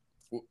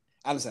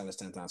 Adam Sandler's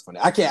 10 times funny.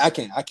 I can't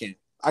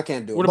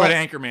do it. What about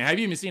Anchorman? Have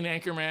you even seen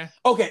Anchorman?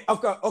 Okay, of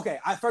course. Okay,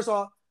 first of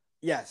all,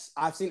 yes,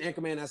 I've seen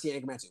Anchorman. I've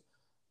seen Anchorman too.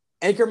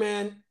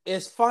 Anchorman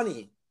is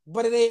funny,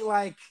 but it ain't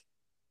like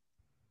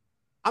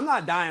I'm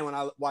not dying when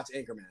I watch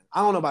Anchorman.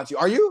 I don't know about you.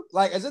 Are you?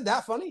 Like, is it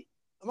that funny?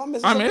 Am I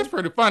missing something? It's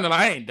pretty funny. Like,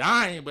 I ain't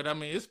dying, but I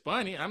mean, it's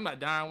funny. I'm not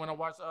dying when I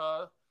watch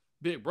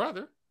Big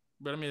Brother,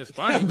 but I mean, it's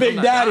funny.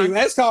 Big Daddy.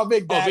 Let's call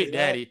Big Daddy. Oh, Big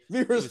Daddy.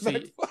 Be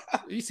respectful.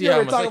 You see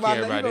how much I care about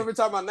it. You ever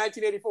talking about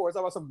 1984? We're talking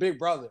about some Big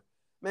Brother.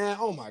 Man,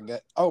 oh my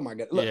God.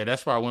 Look. Yeah,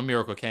 that's probably when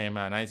Miracle came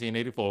out,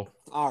 1984.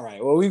 All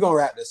right. Well, we're going to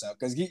wrap this up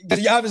because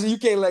obviously you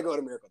can't let go of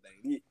the Miracle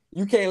thing.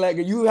 You can't let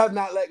go. You have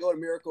not let go of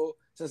the Miracle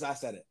since I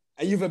said it.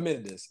 And you've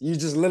admitted this. You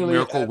just literally.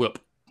 Miracle Whip.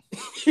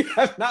 You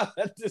have not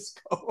let this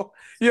go.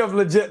 You have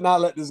legit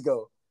not let this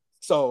go.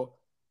 So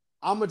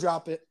I'm going to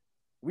drop it.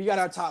 We got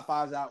our top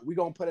fives out. We're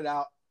going to put it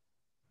out.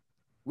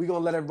 We're going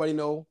to let everybody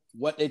know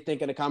what they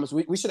think in the comments.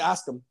 We should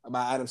ask them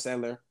about Adam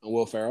Sandler and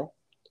Will Ferrell.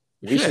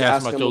 We should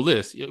ask them about your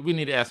list. We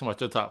need to ask them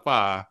about your top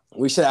 5.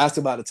 We should ask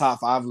about the top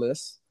 5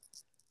 list.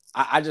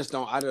 I just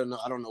don't. I don't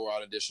know where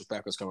all the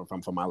disrespect was coming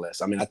from for my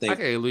list. I mean, I think.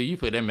 Okay, Lee, you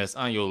put that mess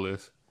on your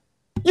list.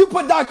 You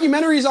put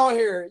documentaries on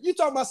here. You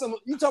talking about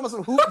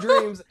some Hoop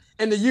Dreams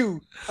and the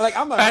U. Like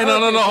I'm like, hey, no.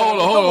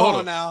 Hold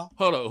on now.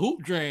 Hold on.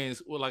 Hoop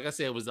Dreams. Well, like I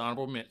said, was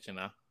honorable mention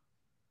now.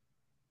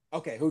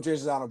 Okay, Hoop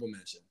Dreams is honorable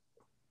mention,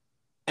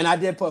 and I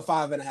did put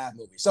 5.5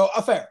 movies. So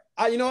fair.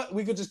 You know what?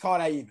 We could just call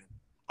that even.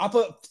 I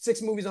put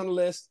 6 movies on the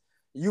list.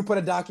 You put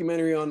a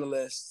documentary on the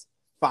list.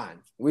 Fine,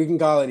 we can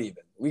call it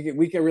even.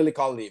 We can really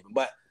call it even.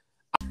 But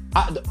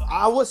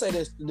I will say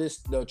this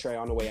though, Trey,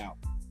 on the way out.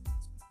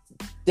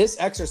 This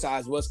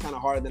exercise was kind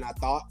of harder than I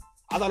thought.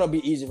 I thought it would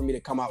be easy for me to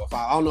come out with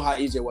 5. I don't know how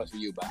easy it was for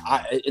you, but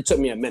it took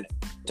me a minute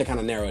to kind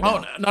of narrow it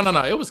down. Oh,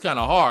 no. It was kind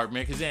of hard,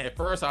 man, because then at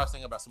first I was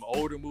thinking about some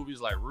older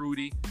movies like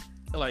Rudy,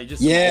 like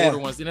just some older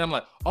ones. And then I'm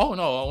like, oh,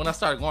 no. When I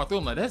started going through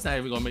them, like, that's not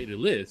even going to make the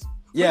list.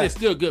 But it's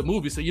still good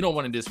movies, so you don't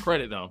want to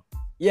discredit them.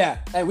 Yeah,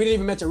 and we didn't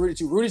even mention Rudy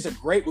too. Rudy's a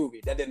great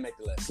movie that didn't make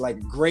the list. Like,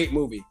 great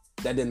movie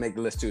that didn't make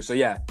the list too. So,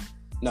 yeah.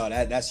 No,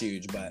 that's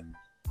huge. But,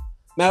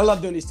 man, I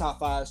love doing these top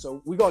 5.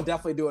 So, we're going to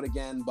definitely do it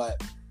again,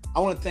 but I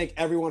want to thank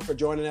everyone for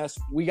joining us.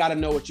 We got to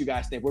know what you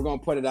guys think. We're going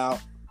to put it out.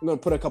 We're going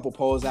to put a couple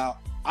polls out.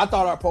 I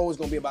thought our poll was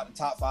going to be about the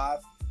top 5,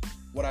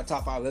 what our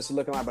top 5 list is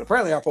looking like, but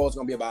apparently our poll is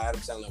going to be about Adam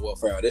Sandler and Will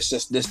Ferrell. This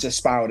just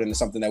spiraled into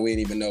something that we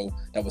didn't even know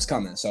that was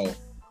coming. So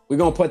we're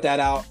going to put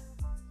that out.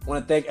 I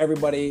want to thank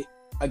everybody.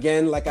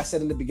 Again, like I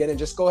said in the beginning,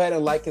 just go ahead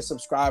and like and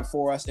subscribe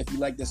for us if you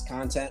like this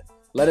content.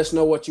 Let us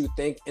know what you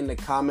think in the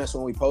comments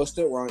when we post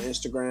it. We're on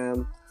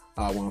Instagram.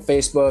 We're on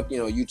Facebook,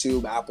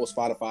 YouTube, Apple,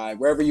 Spotify,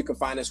 wherever you can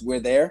find us, we're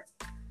there.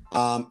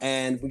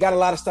 And we got a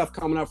lot of stuff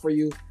coming up for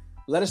you.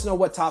 Let us know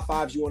what top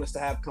 5s you want us to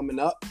have coming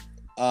up.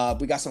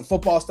 We got some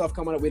football stuff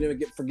coming up. We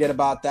didn't forget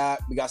about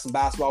that. We got some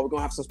basketball. We're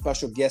going to have some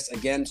special guests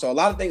again. So a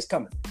lot of things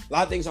coming. A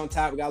lot of things on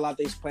tap. We got a lot of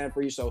things planned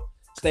for you. So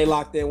stay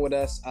locked in with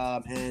us.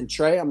 And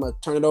Trey, I'm going to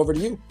turn it over to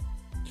you.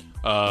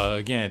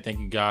 Again, thank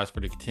you guys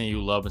for the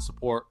continued love and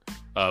support.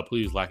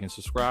 Please like and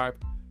subscribe.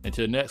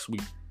 Until next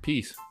week,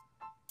 peace.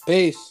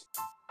 Peace.